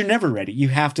 but you're never ready. You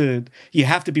have to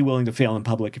be willing to fail in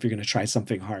public if you're going to try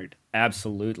something hard.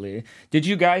 Absolutely. Did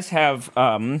you guys have,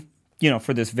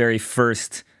 for this very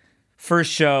first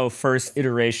show, first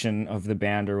iteration of the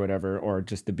band or whatever, or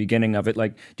just the beginning of it,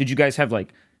 like, did you guys have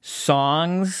like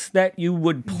songs that you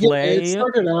would play? Yeah, it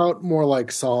started out more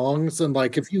like songs, and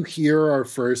like if you hear our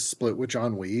first split with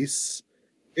John Weiss,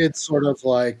 it's sort of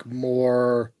like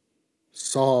more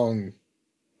song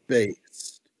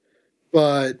based.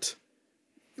 But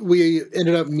we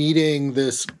ended up meeting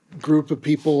this group of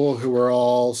people who were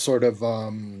all sort of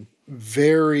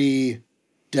very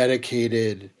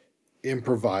dedicated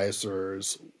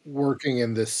improvisers working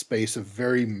in this space of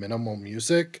very minimal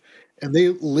music. And they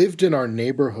lived in our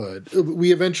neighborhood.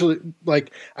 We eventually,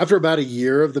 like, after about a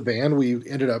year of the band, we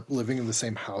ended up living in the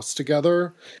same house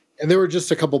together. And they were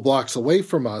just a couple blocks away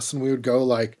from us. And we would go,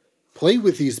 like, play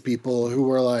with these people who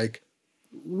were, like,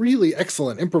 really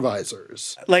excellent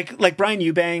improvisers. Like Brian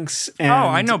Eubanks and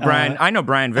I know Brian. I know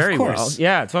Brian very well. course.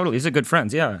 Yeah, totally. He's a good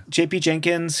friend. Yeah. JP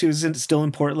Jenkins, who's still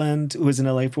in Portland, who was in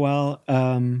LA for a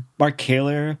while. Mark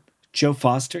Kaler, Joe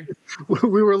Foster.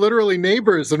 We were literally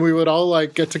neighbors, and we would all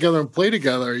like get together and play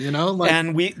together, you know? Like,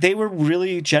 And they were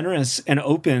really generous and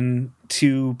open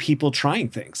to people trying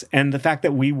things. And the fact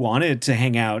that we wanted to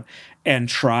hang out and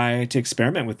try to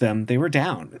experiment with them, they were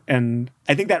down. And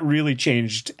I think that really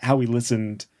changed how we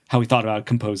listened, how we thought about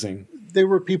composing. they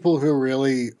were people who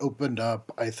really opened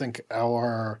up, I think,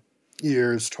 our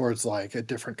ears towards like a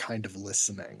different kind of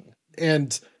listening.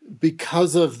 And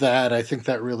because of that, I think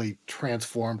that really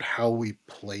transformed how we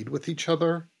played with each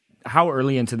other. How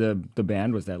early into the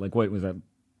band was that? Like, what was that?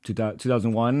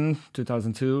 2001,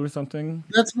 2002 or something?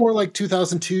 That's more like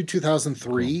 2002,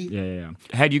 2003. Cool. Yeah.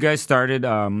 Had you guys started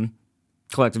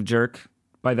Collective Jerk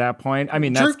by that point? I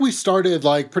mean, Jerk we started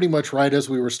like pretty much right as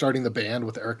we were starting the band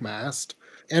with Eric Mast.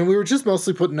 And we were just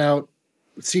mostly putting out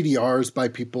CDRs by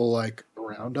people like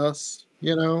around us,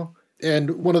 you know?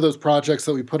 And one of those projects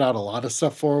that we put out a lot of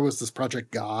stuff for was this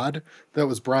Project God. That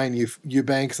was Brian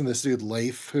Eubanks and this dude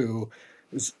Leif, who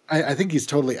is, I think he's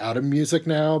totally out of music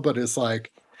now, but is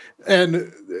like,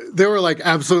 and they were like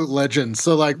absolute legends.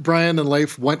 So like Brian and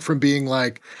Leif went from being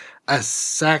like a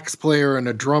sax player and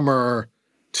a drummer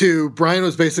to Brian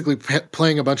was basically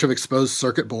playing a bunch of exposed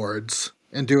circuit boards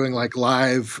and doing like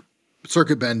live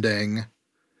circuit bending.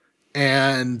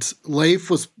 And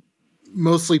Leif was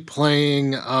mostly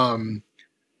playing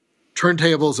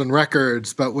turntables and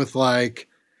records, but with like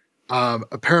a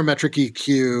parametric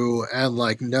EQ and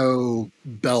like no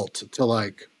belt to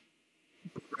like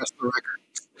press the records.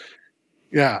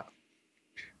 Yeah.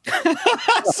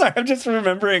 Sorry, I'm just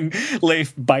remembering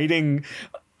Leif biting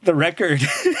the record.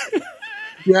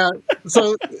 Yeah.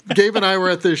 So Gabe and I were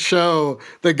at this show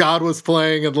that God was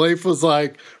playing, and Leif was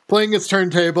like playing his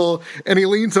turntable, and he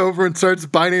leans over and starts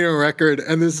biting a record.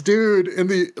 And this dude in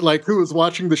the like who was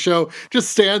watching the show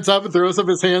just stands up and throws up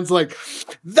his hands like,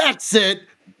 "That's it.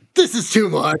 This is too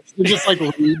much." And just like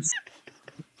leaves.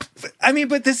 I mean,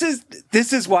 but this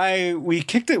is why we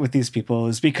kicked it with these people,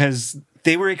 is because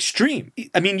they were extreme.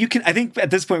 I mean, I think at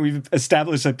this point we've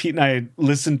established that Pete and I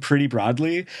listen pretty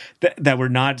broadly, that we're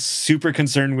not super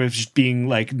concerned with being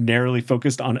like narrowly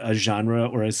focused on a genre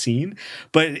or a scene.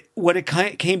 But what it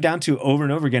came down to over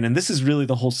and over again, and this is really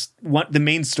the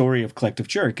main story of Collective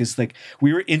Jerk, is like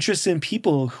we were interested in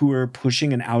people who were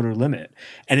pushing an outer limit.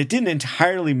 And it didn't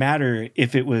entirely matter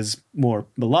if it was more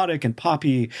melodic and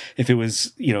poppy, if it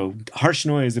was, harsh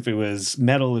noise, if it was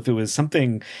metal, if it was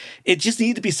something. It just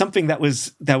needed to be something that was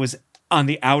on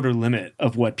the outer limit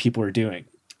of what people are doing.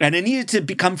 And it needed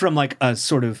to come from like a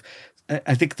sort of,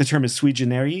 I think the term is sui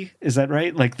generis. Is that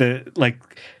right? Like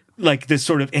this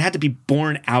sort of, it had to be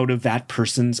born out of that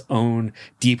person's own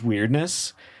deep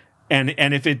weirdness. And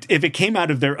if it came out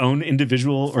of their own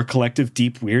individual or collective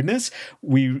deep weirdness,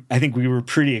 I think we were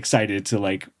pretty excited to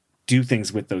like do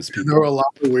things with those people. There were a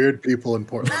lot of weird people in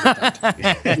Portland at that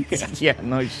time. Yeah,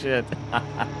 no shit.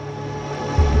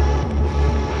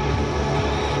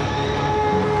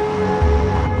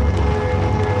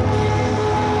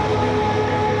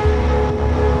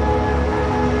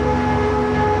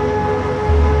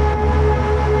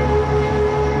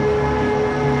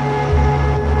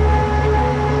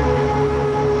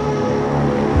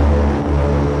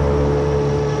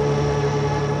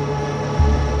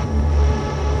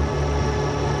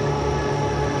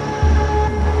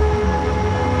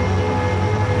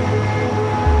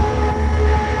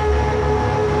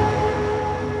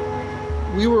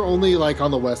 Like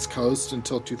on the West Coast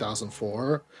until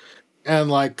 2004,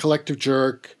 and like Collective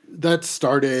Jerk that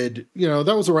started,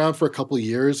 that was around for a couple of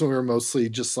years, and we were mostly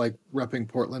just like repping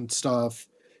Portland stuff.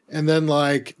 And then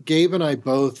like Gabe and I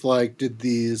both like did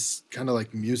these kind of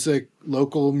like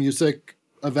local music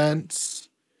events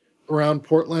around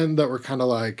Portland that were kind of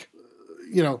like,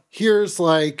 here's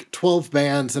like 12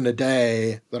 bands in a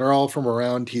day that are all from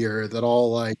around here that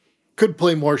all like could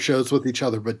play more shows with each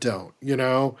other but don't,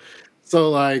 So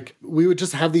like we would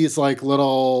just have these like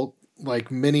little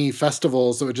like mini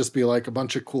festivals that would just be like a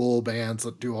bunch of cool bands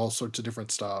that do all sorts of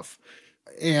different stuff.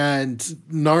 and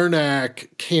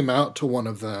Narnak came out to one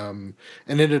of them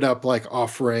and ended up like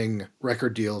offering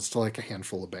record deals to like a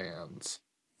handful of bands,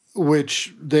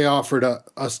 which they offered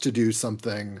us to do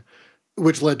something,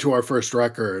 which led to our first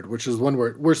record, which is one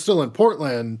where we're still in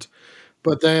Portland,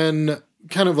 but then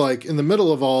kind of like in the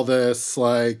middle of all this,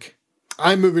 like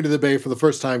I'm moving to the Bay for the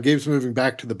first time, Gabe's moving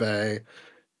back to the Bay,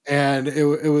 and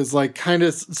it was like kind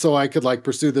of so I could like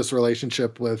pursue this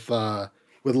relationship with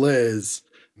Liz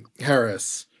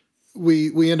Harris.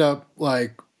 We end up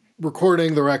like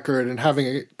recording the record and having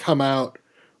it come out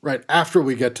right after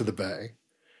we get to the Bay.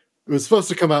 It was supposed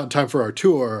to come out in time for our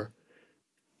tour,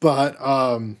 but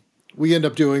we end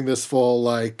up doing this full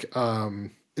like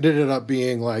it ended up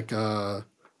being like a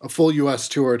full US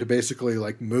tour to basically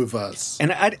like move us.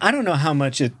 And I don't know how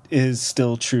much it is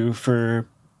still true for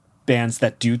bands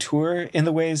that do tour in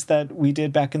the ways that we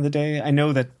did back in the day. I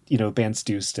know that, bands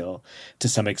do still to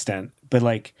some extent, but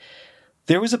like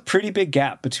there was a pretty big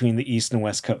gap between the East and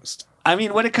West Coast. I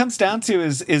mean, what it comes down to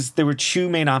is there were two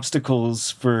main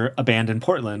obstacles for a band in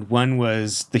Portland. One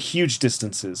was the huge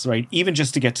distances, right? Even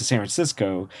just to get to San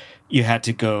Francisco, you had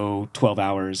to go 12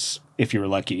 hours if you were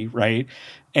lucky, right?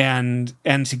 And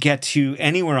to get to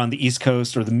anywhere on the East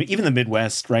Coast or even the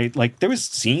Midwest, right? Like there was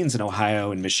scenes in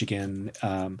Ohio and Michigan.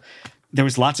 There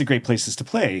was lots of great places to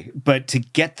play, but to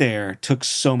get there took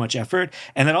so much effort.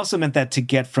 And that also meant that to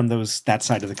get from that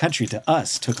side of the country to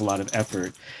us took a lot of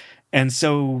effort. And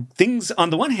so things,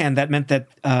 on the one hand, that meant that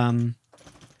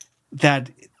that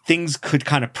things could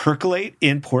kind of percolate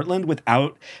in Portland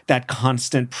without that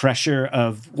constant pressure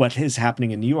of what is happening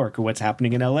in New York or what's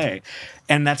happening in LA.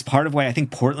 And that's part of why I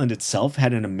think Portland itself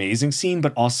had an amazing scene,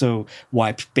 but also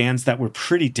why bands that were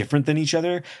pretty different than each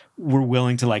other were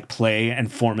willing to like play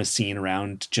and form a scene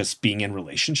around just being in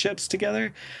relationships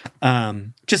together.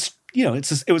 It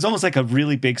was almost like a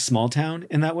really big small town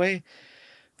in that way.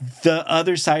 The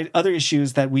other issue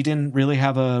is that we didn't really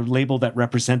have a label that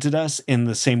represented us in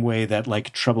the same way that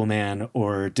like Trouble Man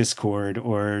or Discord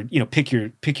or, pick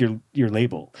your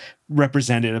label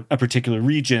represented a particular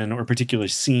region or a particular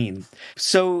scene.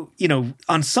 So,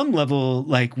 on some level,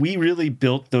 like we really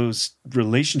built those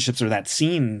relationships or that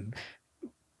scene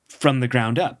from the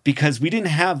ground up because we didn't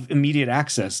have immediate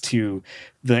access to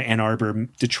the Ann Arbor,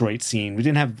 Detroit scene. We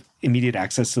didn't have immediate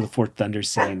access to the Fort Thunder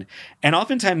scene. And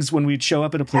oftentimes when we'd show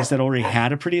up at a place that already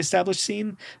had a pretty established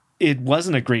scene, it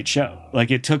wasn't a great show.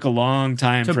 Like it took a long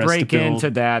time to for us break to build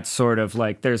into that sort of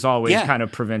like, there's always kind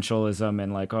of provincialism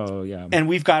and like, oh yeah. And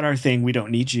we've got our thing. We don't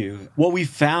need you. What we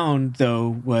found though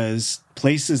was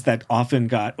places that often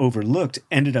got overlooked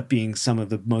ended up being some of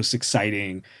the most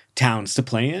exciting towns to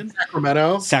play in.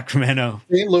 Sacramento.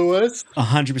 St. Louis.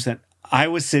 100%.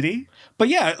 Iowa City. But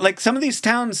yeah, like some of these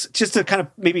towns, just to kind of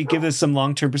maybe give this some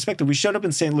long-term perspective, we showed up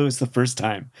in St. Louis the first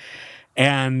time.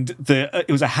 And it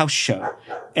was a house show.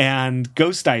 And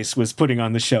Ghost Ice was putting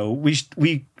on the show.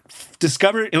 We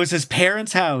discovered it was his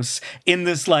parents' house in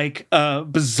this like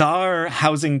bizarre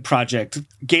housing project,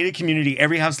 gated community.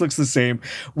 Every house looks the same.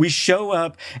 We show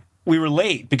up. We were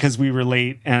late because we were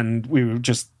late and we were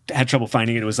just had trouble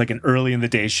finding it. It was like an early in the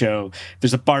day show.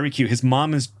 There's a barbecue. His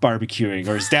mom is barbecuing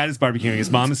or his dad is barbecuing. His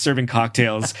mom is serving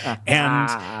cocktails.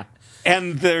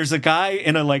 And there's a guy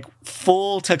in a like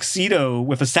full tuxedo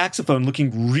with a saxophone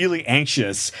looking really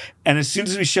anxious. And as soon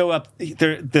as we show up,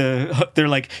 they're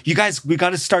like, you guys, we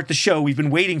got to start the show. We've been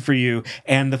waiting for you.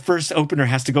 And the first opener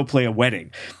has to go play a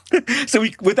wedding. So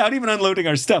without even unloading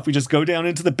our stuff, we just go down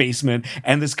into the basement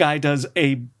and this guy does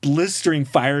a blistering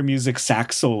fire music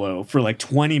sax solo for like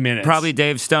 20 minutes. Probably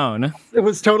Dave Stone. It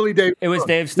was totally Dave. It was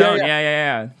Dave Stone.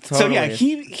 Yeah. Totally. So yeah,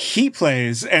 he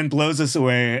plays and blows us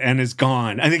away and is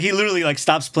gone. I think he literally like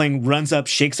stops playing, runs up,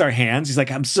 shakes our hands. He's like,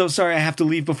 I'm so sorry I have to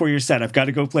leave before your set. I've got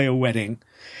to go play a wedding.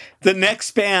 The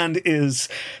next band is,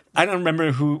 I don't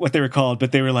remember what they were called,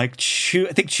 but they were like, Chew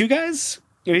Guys,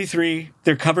 83.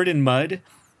 They're covered in mud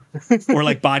or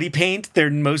like body paint.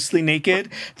 They're mostly naked.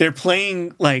 They're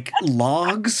playing like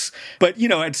logs. But,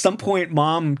 at some point,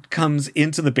 Mom comes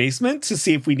into the basement to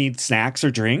see if we need snacks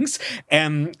or drinks.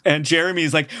 And Jeremy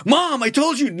is like, Mom, I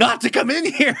told you not to come in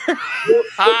here.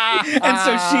 And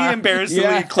so she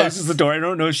embarrassingly closes the door. I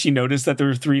don't know if she noticed that there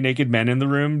were 3 naked men in the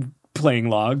room playing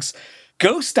logs.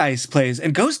 Ghost Ice plays,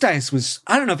 and Ghost Ice was,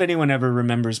 I don't know if anyone ever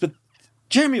remembers, but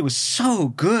Jeremy was so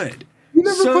good. He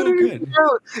never put anything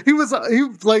out. He was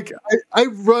like, I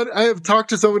have talked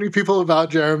to so many people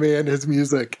about Jeremy and his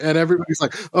music, and everybody's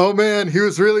like, oh man, he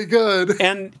was really good.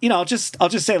 And, I'll just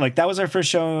say, like, that was our first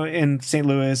show in St.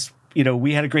 Louis.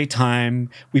 We had a great time.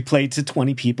 We played to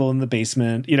 20 people in the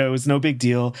basement. It was no big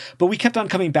deal. But we kept on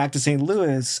coming back to St.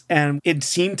 Louis, and it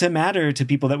seemed to matter to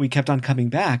people that we kept on coming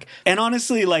back. And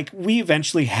honestly, like, we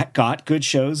eventually got good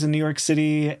shows in New York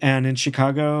City and in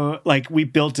Chicago. Like, we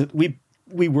built it.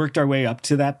 We worked our way up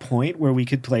to that point where we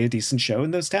could play a decent show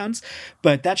in those towns.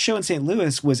 But that show in St.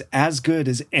 Louis was as good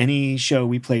as any show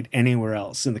we played anywhere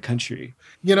else in the country.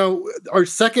 Our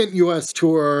second U.S.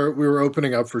 tour, we were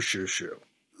opening up for Shoo Shoo.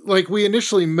 Like, we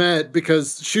initially met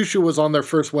because Shoo Shoo was on their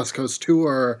first West Coast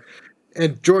tour,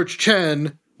 and George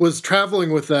Chen was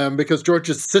traveling with them because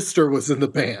George's sister was in the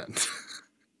band.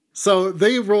 So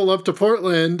they roll up to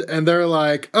Portland and they're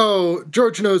like, oh,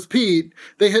 George knows Pete.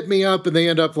 They hit me up and they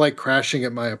end up like crashing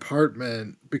at my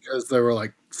apartment because they were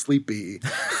like sleepy.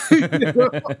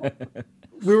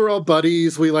 We were all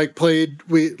buddies. We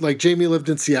Jamie lived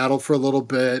in Seattle for a little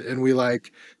bit and we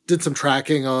like did some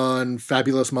tracking on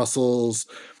Fabulous Muscles.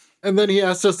 And then he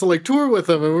asked us to like tour with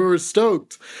him and we were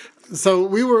stoked. So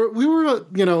we were,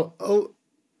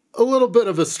 a little bit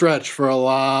of a stretch for a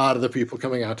lot of the people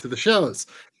coming out to the shows.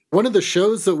 One of the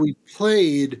shows that we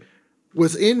played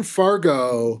was in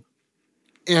Fargo,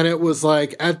 and it was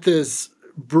like at this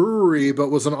brewery, but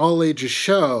was an all ages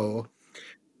show.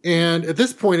 And at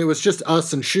this point, it was just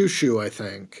us and Shoo Shoo, I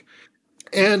think.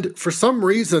 And for some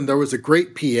reason, there was a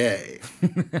great PA.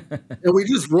 And we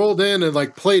just rolled in and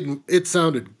like played, and it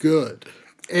sounded good.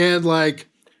 And like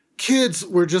kids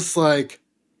were just like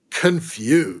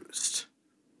confused.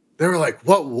 They were like,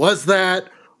 what was that?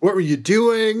 What were you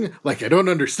doing? Like, I don't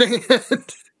understand.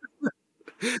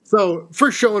 So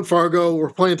first show in Fargo, we're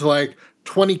playing to like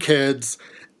 20 kids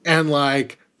and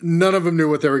like none of them knew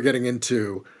what they were getting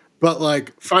into. But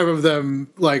like 5 of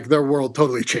them, like their world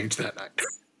totally changed that night.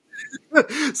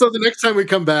 So the next time we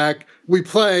come back, we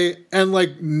play and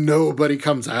like nobody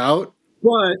comes out.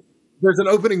 But there's an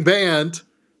opening band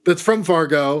that's from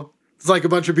Fargo. It's like a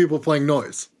bunch of people playing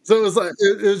noise. So it was like,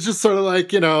 it was just sort of like,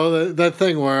 that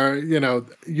thing where,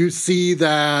 you see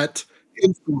that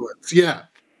influence. Yeah.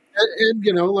 And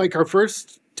like our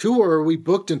first tour, we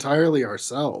booked entirely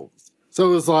ourselves. So it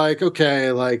was like,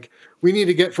 okay, like we need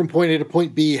to get from point A to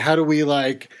point B. How do we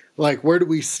like, where do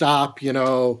we stop?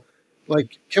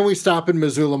 Like, can we stop in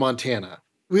Missoula, Montana?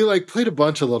 We like played a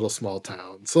bunch of little small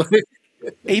towns.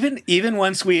 Even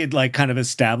once we had like kind of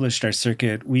established our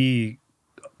circuit, we,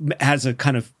 as a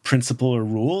kind of principle or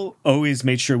rule, always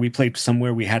made sure we played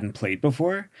somewhere we hadn't played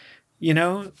before,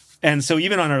 And so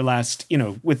even on our last,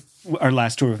 with our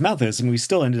last tour of Malthus, we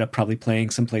still ended up probably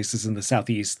playing some places in the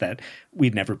Southeast that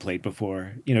we'd never played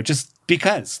before, just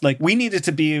because like we needed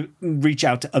to reach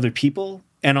out to other people.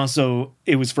 And also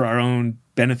it was for our own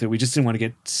benefit. We just didn't want to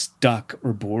get stuck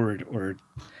or bored or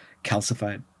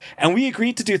calcified. And we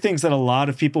agreed to do things that a lot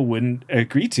of people wouldn't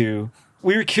agree to.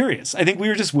 We were curious. I think we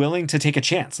were just willing to take a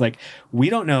chance. Like,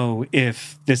 we don't know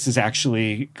if this is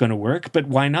actually going to work, but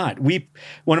why not?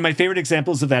 One of my favorite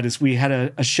examples of that is we had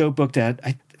a show booked at,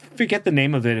 I forget the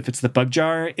name of it, if it's the Bug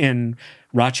Jar in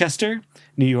Rochester,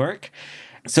 New York.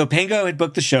 So Pango had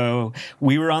booked the show.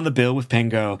 We were on the bill with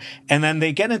Pango. And then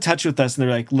they get in touch with us and they're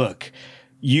like, look,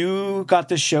 you got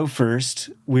this show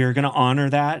first. We're going to honor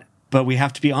that. But we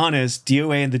have to be honest,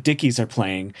 DOA and the Dickies are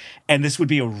playing, and this would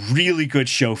be a really good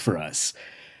show for us.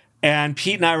 And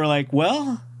Pete and I were like,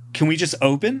 well, can we just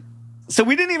open? So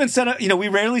we didn't even set up, we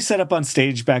rarely set up on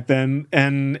stage back then,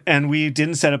 and we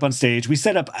didn't set up on stage. We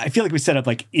set up, I feel like we set up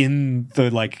like in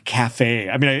the like cafe,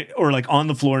 or like on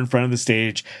the floor in front of the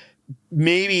stage.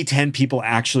 Maybe 10 people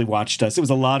actually watched us. It was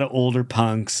a lot of older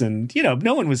punks, and,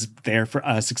 no one was there for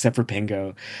us except for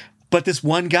Pingo. But this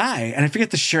one guy, and I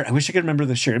forget the shirt. I wish I could remember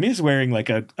the shirt. He was wearing like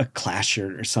a Clash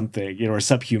shirt or something, or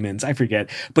Subhumans. I forget.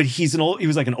 But he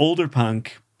was like an older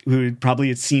punk who probably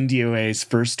had seen DOA's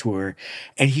first tour.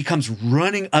 And he comes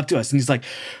running up to us and he's like,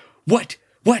 what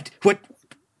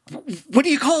do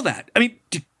you call that?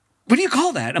 What do you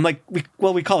call that? I'm like,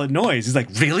 we call it noise. He's like,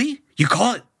 really? You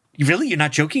call it? Really? You're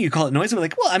not joking? You call it noise? And we're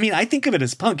like, well, I think of it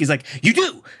as punk. He's like, you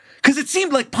do? Because it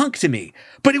seemed like punk to me,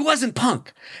 but it wasn't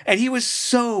punk. And he was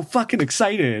so fucking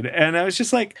excited. And I was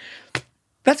just like,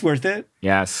 that's worth it.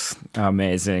 Yes.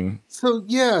 Amazing. So,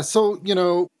 yeah. So,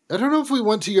 I don't know if we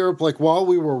went to Europe like while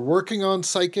we were working on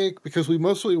Psychic, because we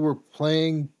mostly were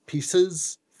playing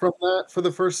pieces from that for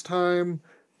the first time.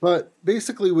 But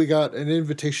basically we got an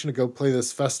invitation to go play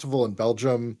this festival in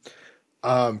Belgium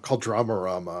called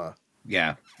Dramarama.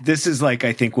 Yeah. This is like,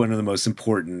 I think, one of the most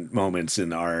important moments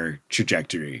in our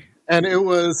trajectory. And it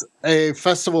was a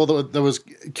festival that was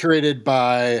curated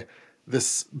by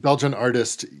this Belgian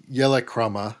artist, Jelle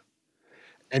Kramme.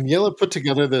 And Jelle put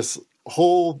together this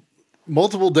whole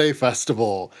multiple day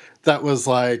festival that was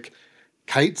like,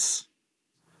 Kites,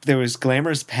 There was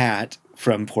Glamorous Pat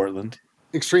from Portland.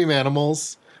 Extreme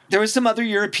Animals. There was some other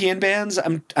European bands.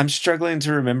 I'm struggling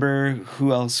to remember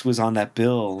who else was on that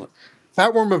bill.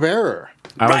 Fatworm of Error.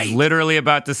 I Right. was literally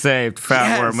about to say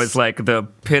Fatworm Yes. was like the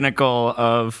pinnacle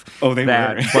of They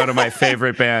that. were. One of my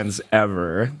favorite bands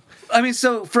ever. I mean,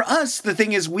 so for us, the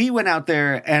thing is, we went out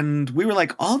there and we were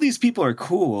like, all these people are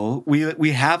cool.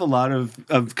 We have a lot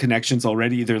of connections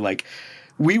already. Either like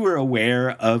we were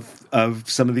aware of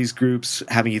some of these groups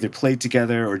having either played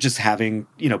together or just having,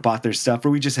 bought their stuff, or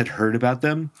we just had heard about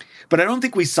them. But I don't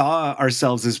think we saw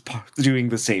ourselves as doing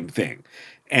the same thing.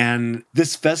 And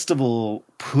this festival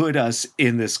put us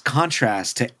in this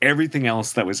contrast to everything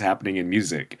else that was happening in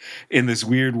music in this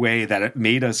weird way that it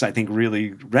made us, I think,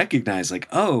 really recognize like,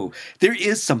 oh, there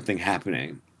is something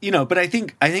happening. But I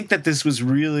think that this was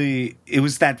really, it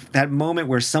was that moment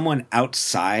where someone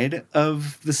outside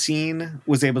of the scene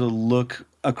was able to look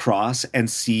across and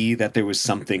see that there was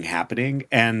something happening,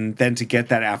 and then to get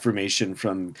that affirmation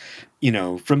from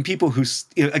people who,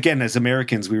 again, as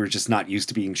Americans, we were just not used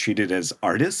to being treated as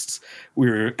artists.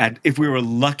 If we were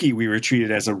lucky, we were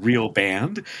treated as a real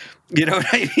band. You know what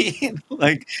I mean?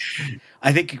 Like,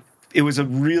 I think it was a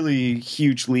really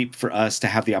huge leap for us to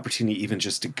have the opportunity even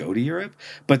just to go to Europe.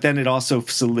 But then it also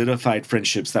solidified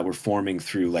friendships that were forming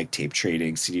through like tape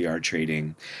trading, CDR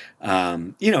trading,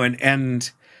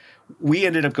 and we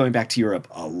ended up going back to Europe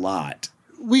a lot.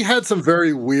 We had some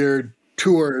very weird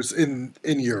tours in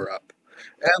Europe.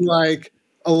 And like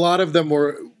a lot of them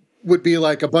would be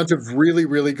like a bunch of really,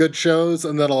 really good shows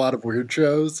and then a lot of weird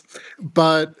shows.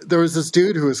 But there was this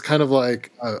dude who was kind of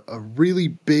like a really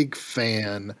big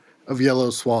fan of Yellow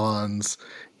Swans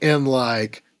in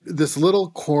like this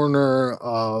little corner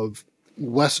of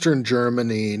Western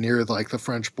Germany near like the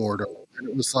French border. And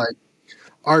it was like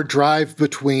our drive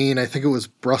between, I think it was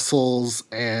Brussels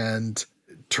and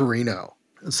Torino.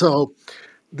 So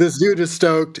this dude is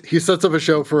stoked. He sets up a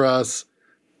show for us.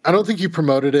 I don't think he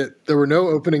promoted it. There were no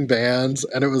opening bands,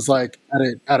 and it was like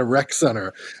at a rec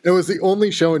center. It was the only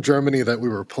show in Germany that we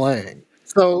were playing.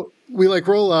 So we like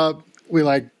roll up, we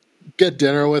like get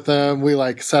dinner with him, we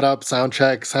like set up sound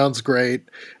check, sounds great.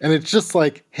 And it's just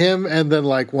like him and then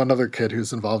like one other kid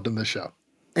who's involved in the show.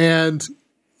 And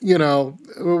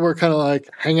we're kind of like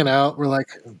hanging out. We're like,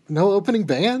 no opening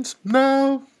bands?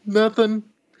 No, nothing.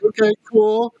 Okay,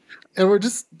 cool. And we're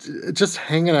just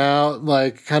hanging out,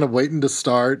 like kind of waiting to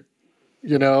start,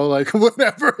 like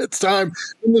whenever it's time.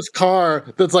 And this car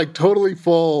that's like totally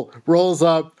full rolls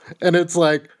up, and it's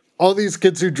like all these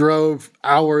kids who drove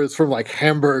hours from like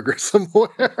Hamburg or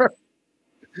somewhere.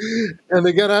 And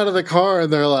they get out of the car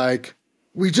and they're like,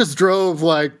 we just drove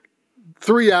like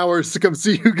 3 hours to come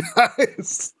see you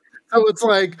guys. So it's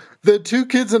like the two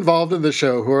kids involved in the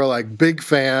show who are like big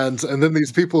fans, and then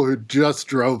these people who just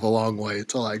drove a long way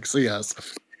to like see us.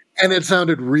 And it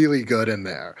sounded really good in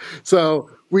there. So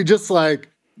we just like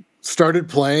started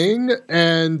playing,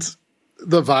 and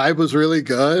the vibe was really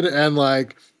good. And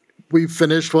like we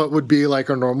finished what would be like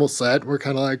our normal set. We're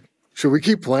kind of like, should we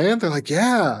keep playing? They're like,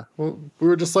 yeah. Well, we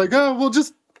were just like, oh, we'll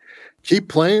just keep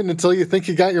playing until you think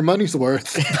you got your money's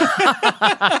worth.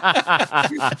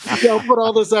 Don't put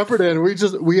all this effort in.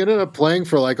 We ended up playing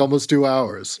for like almost 2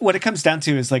 hours. What it comes down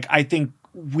to is like, I think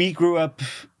we grew up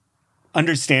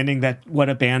understanding that what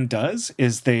a band does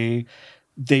is they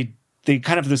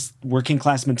kind of this working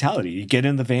class mentality. You get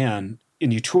in the van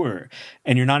and you tour,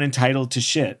 and you're not entitled to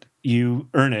shit. You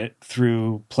earn it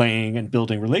through playing and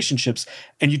building relationships,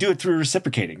 and you do it through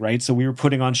reciprocating, right? So we were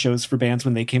putting on shows for bands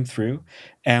when they came through,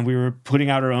 and we were putting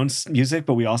out our own music,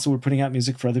 but we also were putting out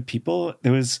music for other people.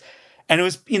 It was,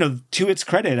 to its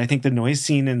credit, I think the noise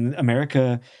scene in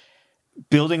America,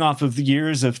 building off of the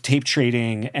years of tape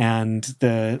trading and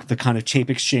the kind of tape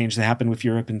exchange that happened with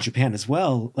Europe and Japan as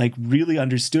well, like really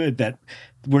understood that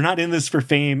we're not in this for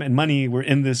fame and money. We're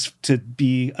in this to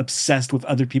be obsessed with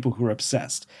other people who are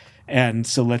obsessed. And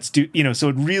so let's do, so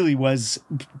it really was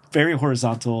very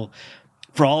horizontal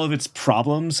for all of its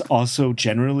problems. Also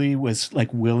generally was like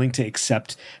willing to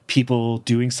accept people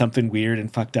doing something weird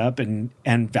and fucked up, and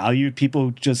valued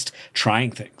people just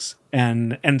trying things.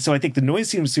 And so I think the noise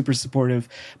scene was super supportive,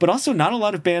 but also not a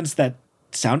lot of bands that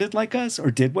sounded like us or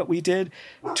did what we did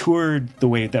toured the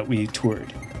way that we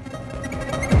toured.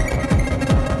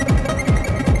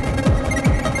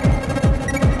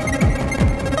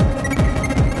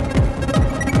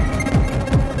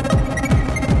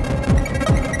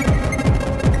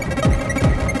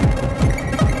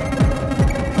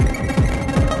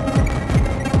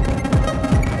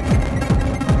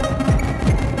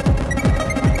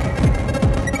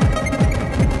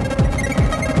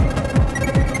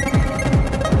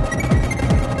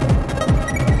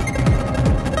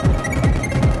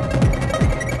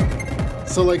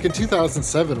 So like in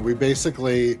 2007, we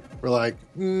basically were like,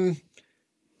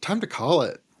 time to call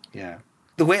it. Yeah.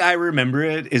 The way I remember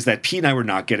it is that Pete and I were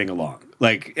not getting along.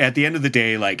 Like at the end of the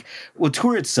day,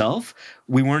 tour itself,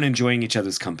 we weren't enjoying each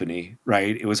other's company,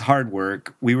 right? It was hard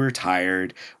work. We were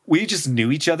tired. We just knew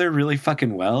each other really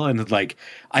fucking well. And like,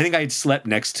 I think I had slept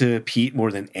next to Pete more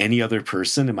than any other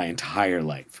person in my entire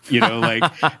life,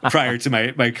 prior to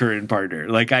my current partner.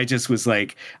 Like, I just was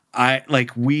like,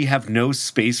 we have no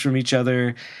space from each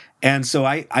other. And so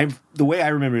the way I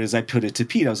remember it is I put it to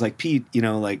Pete. I was like, Pete,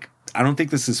 I don't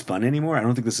think this is fun anymore. I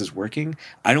don't think this is working.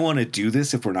 I don't want to do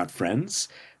this if we're not friends.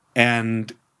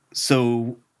 And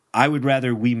so I would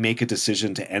rather we make a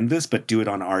decision to end this, but do it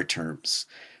on our terms.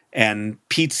 And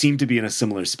Pete seemed to be in a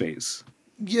similar space.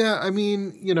 Yeah, I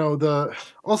mean,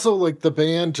 the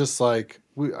band just like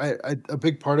a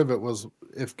big part of it was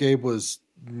if Gabe was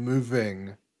moving,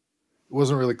 it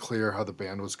wasn't really clear how the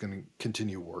band was going to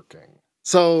continue working.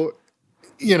 So,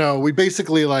 we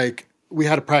basically we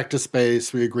had a practice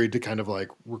space. We agreed to kind of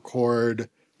record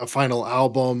a final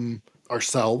album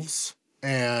ourselves.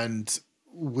 And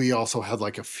we also had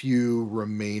a few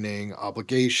remaining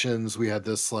obligations. We had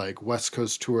this West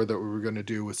Coast tour that we were going to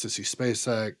do with Sissy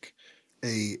Spacek,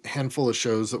 a handful of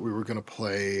shows that we were going to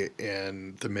play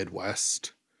in the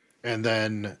Midwest. And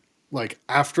then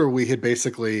after we had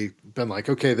basically been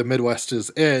okay, the Midwest is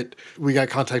it, we got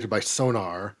contacted by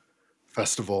Sonar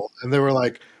Festival. And they were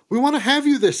like, we want to have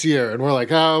you this year. And we're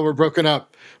like, oh, we're broken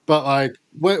up. But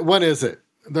when is it?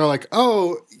 They're like,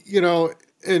 oh,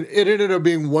 and it ended up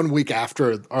being 1 week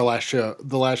after our last show,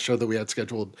 the last show that we had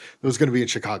scheduled. It was going to be in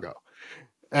Chicago.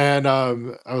 And I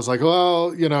was like,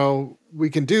 well, we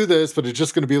can do this, but it's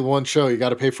just going to be one show. You got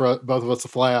to pay for both of us to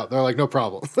fly out. They're like, no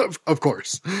problem. Of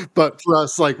course. But for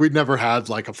us, we'd never had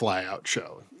a fly out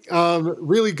show.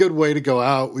 Really good way to go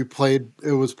out. We played,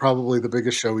 it was probably the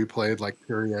biggest show we played,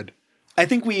 period. I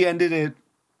think we ended it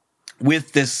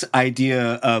with this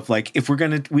idea of if we're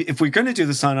gonna do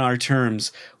this on our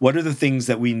terms, what are the things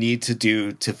that we need to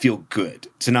do to feel good,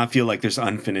 to not feel like there's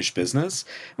unfinished business?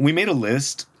 And we made a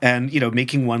list, and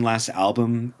making one last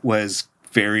album was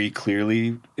very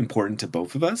clearly important to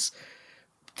both of us.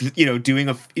 Doing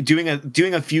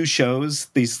a few shows,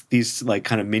 these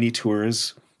kind of mini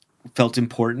tours, felt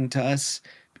important to us.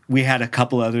 We had a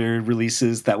couple other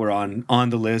releases that were on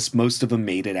the list. Most of them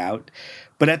made it out.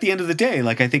 But at the end of the day,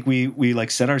 I think we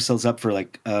set ourselves up for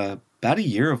about a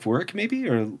year of work, maybe,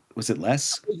 or was it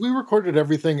less? We recorded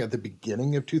everything at the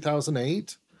beginning of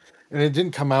 2008, and it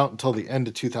didn't come out until the end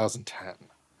of 2010.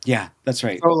 Yeah, that's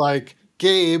right. So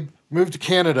Gabe moved to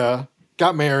Canada,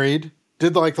 got married,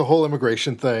 did the whole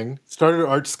immigration thing, started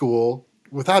art school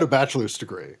without a bachelor's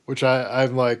degree, which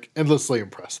I'm endlessly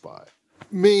impressed by.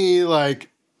 Me,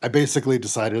 I basically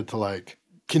decided to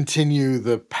continue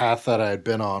the path that I had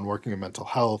been on working in mental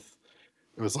health.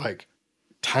 It was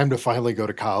time to finally go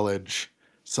to college.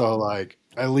 So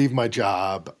I leave my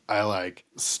job. I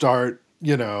start,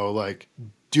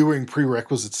 doing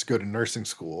prerequisites to go to nursing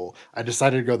school. I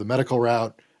decided to go the medical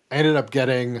route. I ended up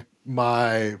getting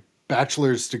my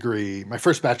bachelor's degree, my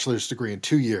first bachelor's degree in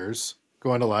 2 years,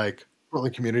 going to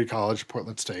Portland Community College,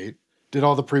 Portland State. Did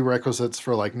all the prerequisites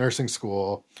for nursing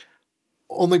school.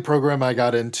 Only program I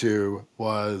got into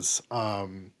was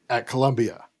at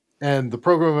Columbia. And the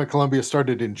program at Columbia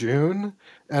started in June,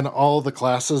 and all the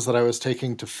classes that I was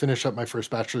taking to finish up my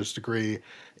first bachelor's degree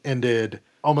ended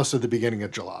almost at the beginning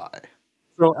of July.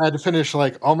 So I had to finish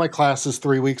all my classes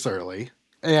 3 weeks early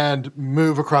and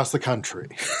move across the country.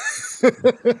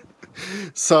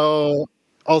 So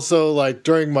also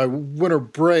during my winter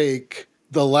break,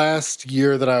 the last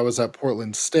year that I was at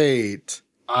Portland State,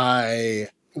 I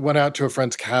went out to a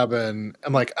friend's cabin.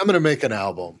 I'm I'm going to make an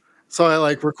album. So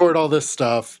I record all this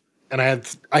stuff, and I had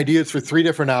ideas for 3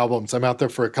 different albums. I'm out there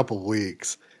for a couple of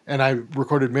weeks, and I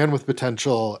recorded Man with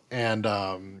Potential and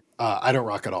I Don't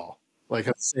Rock at All, at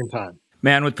the same time.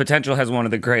 Man with Potential has one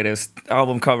of the greatest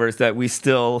album covers that we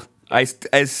still, I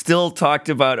still talked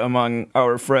about among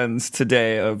our friends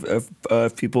today.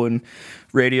 Of people in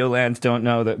Radio Land don't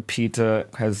know that Pete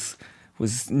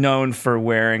was known for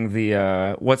wearing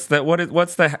the what is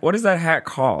that hat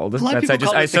called? A lot of people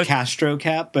call it the Castro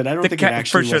cap, but I don't think it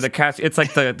actually for sure was. The Castro. It's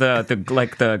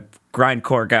the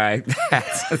grindcore guy hat.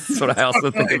 That's what I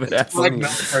also think of it as.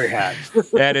 Military hat.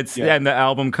 And it's and the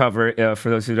album cover, for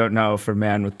those who don't know, for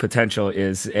Man with Potential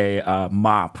is a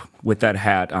mop with that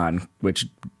hat on, which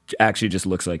actually just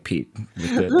looks like Pete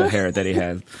with the hair that he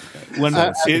has.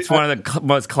 It's one of the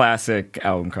most classic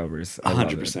album covers.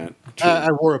 100%. I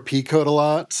wore a pea coat a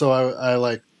lot, so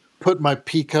I put my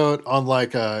pea coat on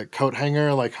a coat hanger,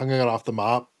 hung it off the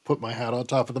mop, put my hat on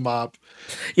top of the mop.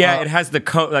 Yeah, it has the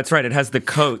coat. That's right. It has the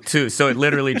coat too. So it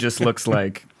literally just looks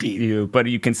like you, but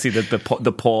you can see that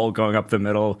the pole going up the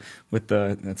middle with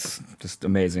that's just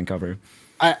amazing cover.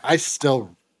 I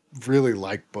still really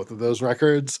like both of those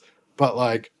records, but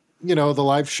like, the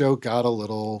live show got a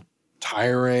little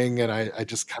tiring, and I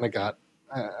just kind of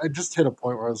I just hit a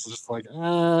point where I was just like,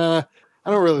 I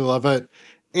don't really love it.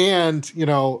 And,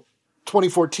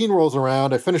 2014 rolls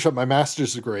around, I finish up my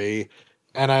master's degree,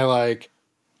 and I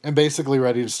am basically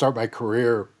ready to start my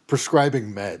career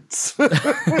prescribing meds.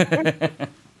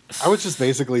 I was just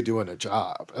basically doing a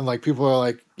job, and like people are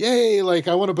like, yay, like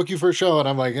I want to book you for a show. And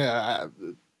I'm like,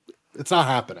 it's not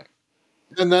happening.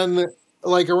 And then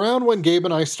like around when Gabe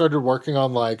and I started working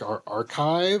on like our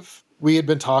archive, we had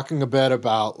been talking a bit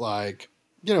about like,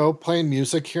 playing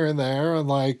music here and there. And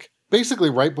like basically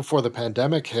right before the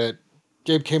pandemic hit,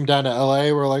 Gabe came down to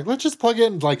LA. We're like, let's just plug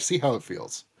in and like see how it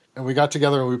feels. And we got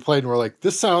together and we played and we're like,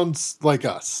 this sounds like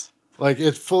us. Like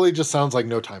it fully just sounds like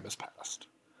no time has passed.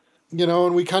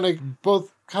 And we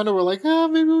both were like,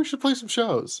 maybe we should play some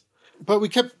shows. But we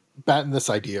kept batting this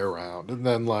idea around. And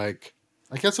then like,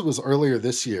 I guess it was earlier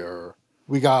this year,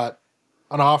 we got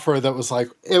an offer that was like,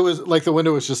 it was like the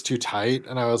window was just too tight.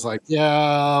 And I was like,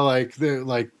 yeah, like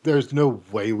there's no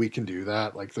way we can do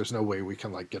that. Like there's no way we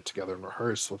can like get together and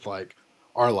rehearse with like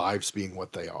our lives being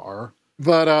what they are.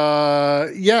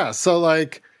 But yeah, so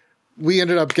like we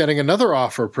ended up getting another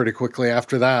offer pretty quickly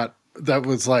after that. That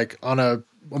was like on a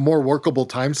more workable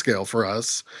timescale for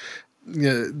us.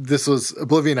 This was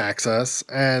Oblivion Access,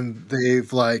 and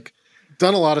they've like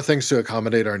done a lot of things to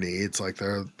accommodate our needs. Like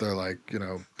they're like,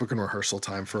 booking rehearsal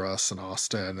time for us in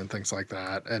Austin and things like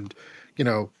that. And,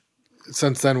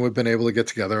 since then we've been able to get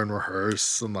together and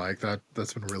rehearse, and like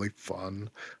that's been really fun.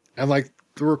 And like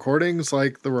the recordings,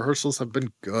 like the rehearsals have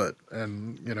been good.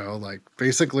 And, like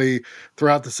basically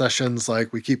throughout the sessions,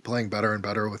 like we keep playing better and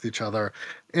better with each other.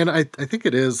 And I think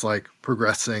it is like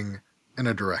progressing in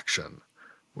a direction,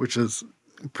 which is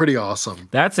pretty awesome.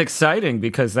 That's exciting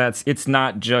because it's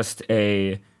not just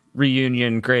a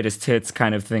reunion greatest hits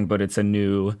kind of thing, but it's a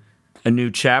new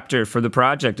chapter for the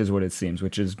project is what it seems,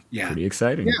 which is pretty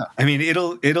exciting. Yeah. I mean,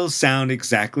 it'll sound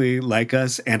exactly like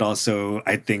us, and also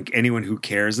I think anyone who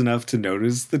cares enough to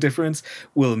notice the difference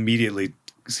will immediately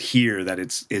hear that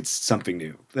it's something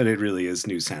new, that it really is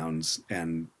new sounds.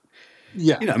 And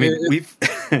yeah, I mean,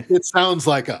 it sounds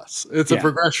like us. It's a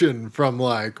progression from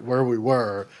like where we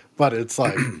were, but it's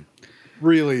like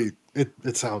really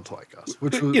it sounds like us,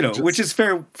 which is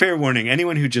fair warning.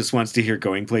 Anyone who just wants to hear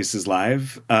Going Places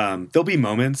live, there'll be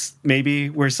moments maybe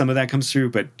where some of that comes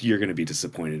through, but you're going to be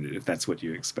disappointed if that's what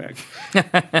you expect.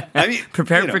 I mean,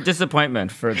 prepare for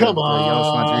disappointment for the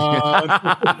Yellow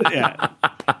Swans. Yeah.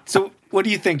 So, what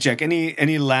do you think, Jack?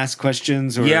 Any last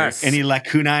questions or any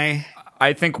lacunae?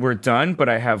 I think we're done, but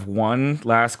I have one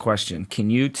last question.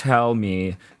 Can you tell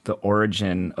me the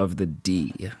origin of the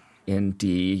D in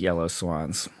D Yellow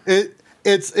Swans?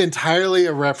 It's entirely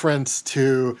a reference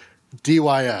to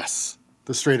DYS,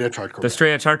 the Straight Edge Hardcore. The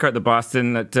Straight Edge Hardcore, the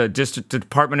Boston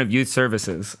Department of Youth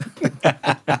Services.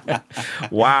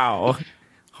 Wow.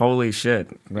 Holy shit.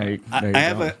 Right. I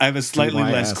have a slightly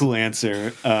less cool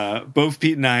answer. Both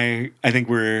Pete and I think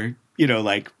we're,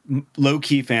 like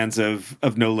low-key fans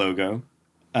of No Logo.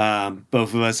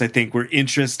 Both of us, I think, were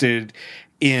interested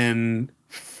in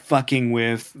fucking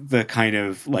with the kind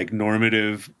of like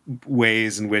normative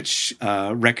ways in which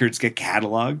records get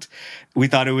cataloged. We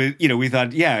thought it was,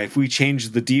 if we change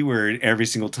the D word every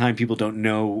single time, people don't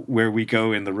know where we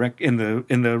go in the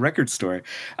record store.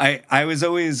 I was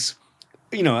always,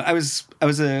 I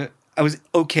was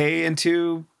okay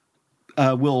into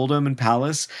Will Oldham and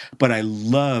Palace, but I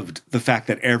loved the fact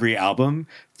that every album,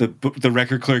 the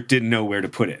record clerk didn't know where to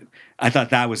put it. I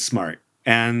thought that was smart.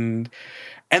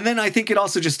 And then I think it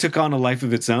also just took on a life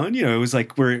of its own. It was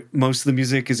like where most of the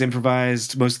music is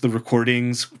improvised, most of the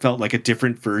recordings felt like a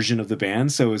different version of the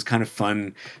band. So it was kind of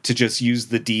fun to just use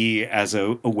the D as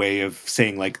a way of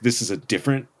saying like, this is a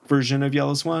different version of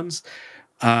Yellow Swans.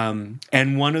 And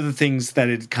one of the things that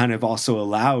it kind of also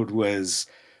allowed was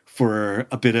for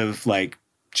a bit of like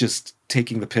just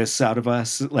taking the piss out of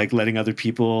us, like letting other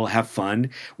people have fun.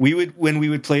 When we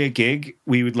would play a gig,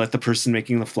 we would let the person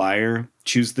making the flyer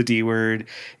choose the D word.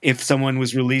 If someone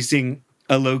was releasing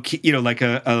a low key, like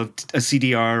a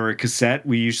CDR or a cassette,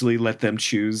 we usually let them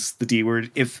choose the D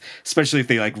word. Especially if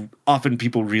they like, often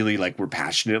people really like were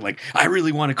passionate, like, I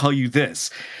really want to call you this.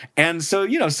 And so,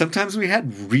 sometimes we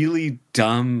had really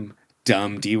dumb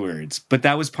dumb D words, but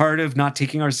that was part of not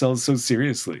taking ourselves so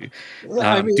seriously.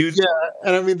 Dude, yeah,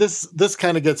 and I mean this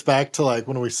kind of gets back to like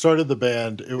when we started the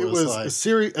band. It was like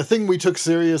a thing we took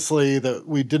seriously that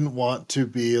we didn't want to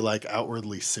be like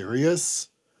outwardly serious,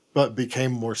 but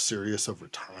became more serious over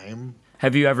time.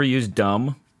 Have you ever used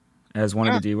dumb as one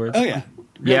of the D words? Oh yeah.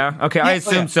 Yeah. Okay. I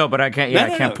assume so, but I can't. Yeah,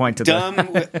 I can't point to dumb.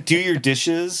 that. Do your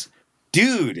dishes,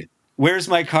 dude. Where's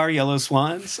my car, Yellow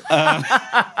Swans? Do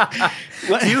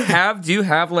you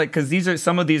have like, because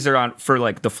some of these are on for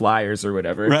like the flyers or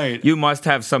whatever. Right. You must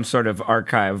have some sort of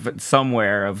archive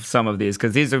somewhere of some of these,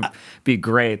 because these would be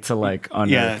great to like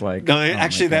unearth. Like, no,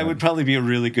 actually, that would probably be a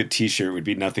really good T-shirt. Would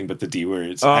be nothing but the D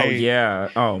words. Yeah.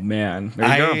 Oh man.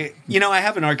 There you go. I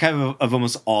have an archive of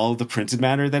almost all the printed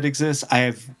matter that exists. I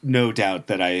have no doubt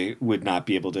that I would not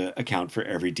be able to account for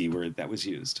every D word that was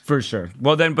used. For sure.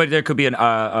 Well, then, but there could be a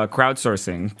crowdsourcing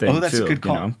thing. Oh, that's too, a good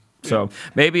call. You know? So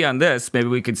maybe on this, maybe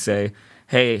we could say,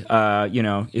 hey,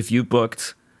 if you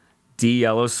booked D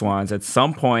Yellow Swans at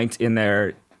some point in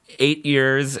their 8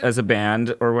 years as a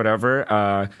band or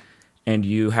whatever, and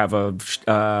you have a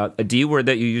D word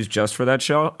that you use just for that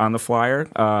show on the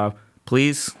flyer,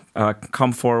 please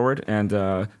come forward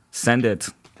and send it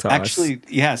to us. Actually,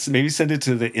 yes, maybe send it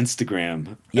to the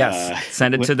Instagram. Yes,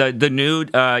 send it to the new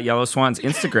Yellow Swans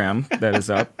Instagram that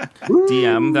is up.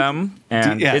 DM them,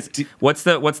 and what's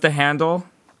the handle?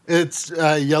 It's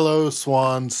Yellow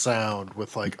Swan Sound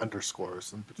with like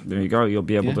underscores. There you go. You'll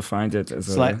be able to find it as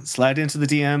slide into the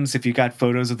DMs. If you got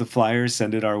photos of the flyers,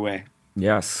 send it our way.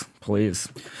 Yes, please.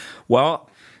 Well,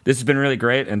 this has been really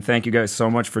great, and thank you guys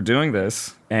so much for doing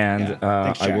this. And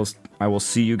thanks, I will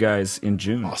see you guys in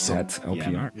June at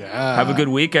LPR. Yeah. Have a good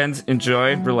weekend.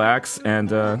 Enjoy, relax, and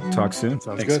talk soon.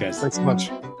 Sounds good. Guys. Thanks so much.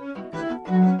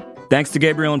 Thanks to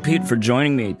Gabriel and Pete for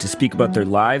joining me to speak about their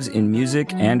lives in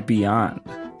music and beyond.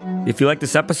 If you like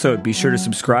this episode, be sure to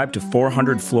subscribe to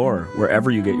 400 Floor wherever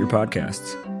you get your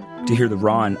podcasts. To hear the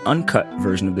raw and uncut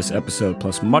version of this episode,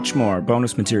 plus much more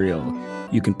bonus material,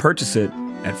 you can purchase it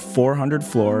at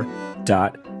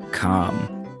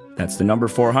 400floor.com. That's the number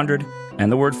 400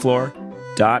 and the word floor.com.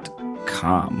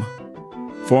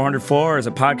 400 Floor is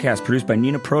a podcast produced by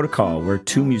Nina Protocol, where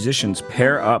two musicians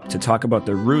pair up to talk about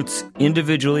their roots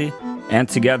individually and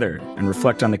together and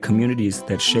reflect on the communities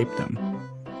that shape them.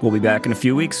 We'll be back in a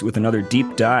few weeks with another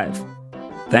deep dive.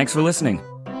 Thanks for listening.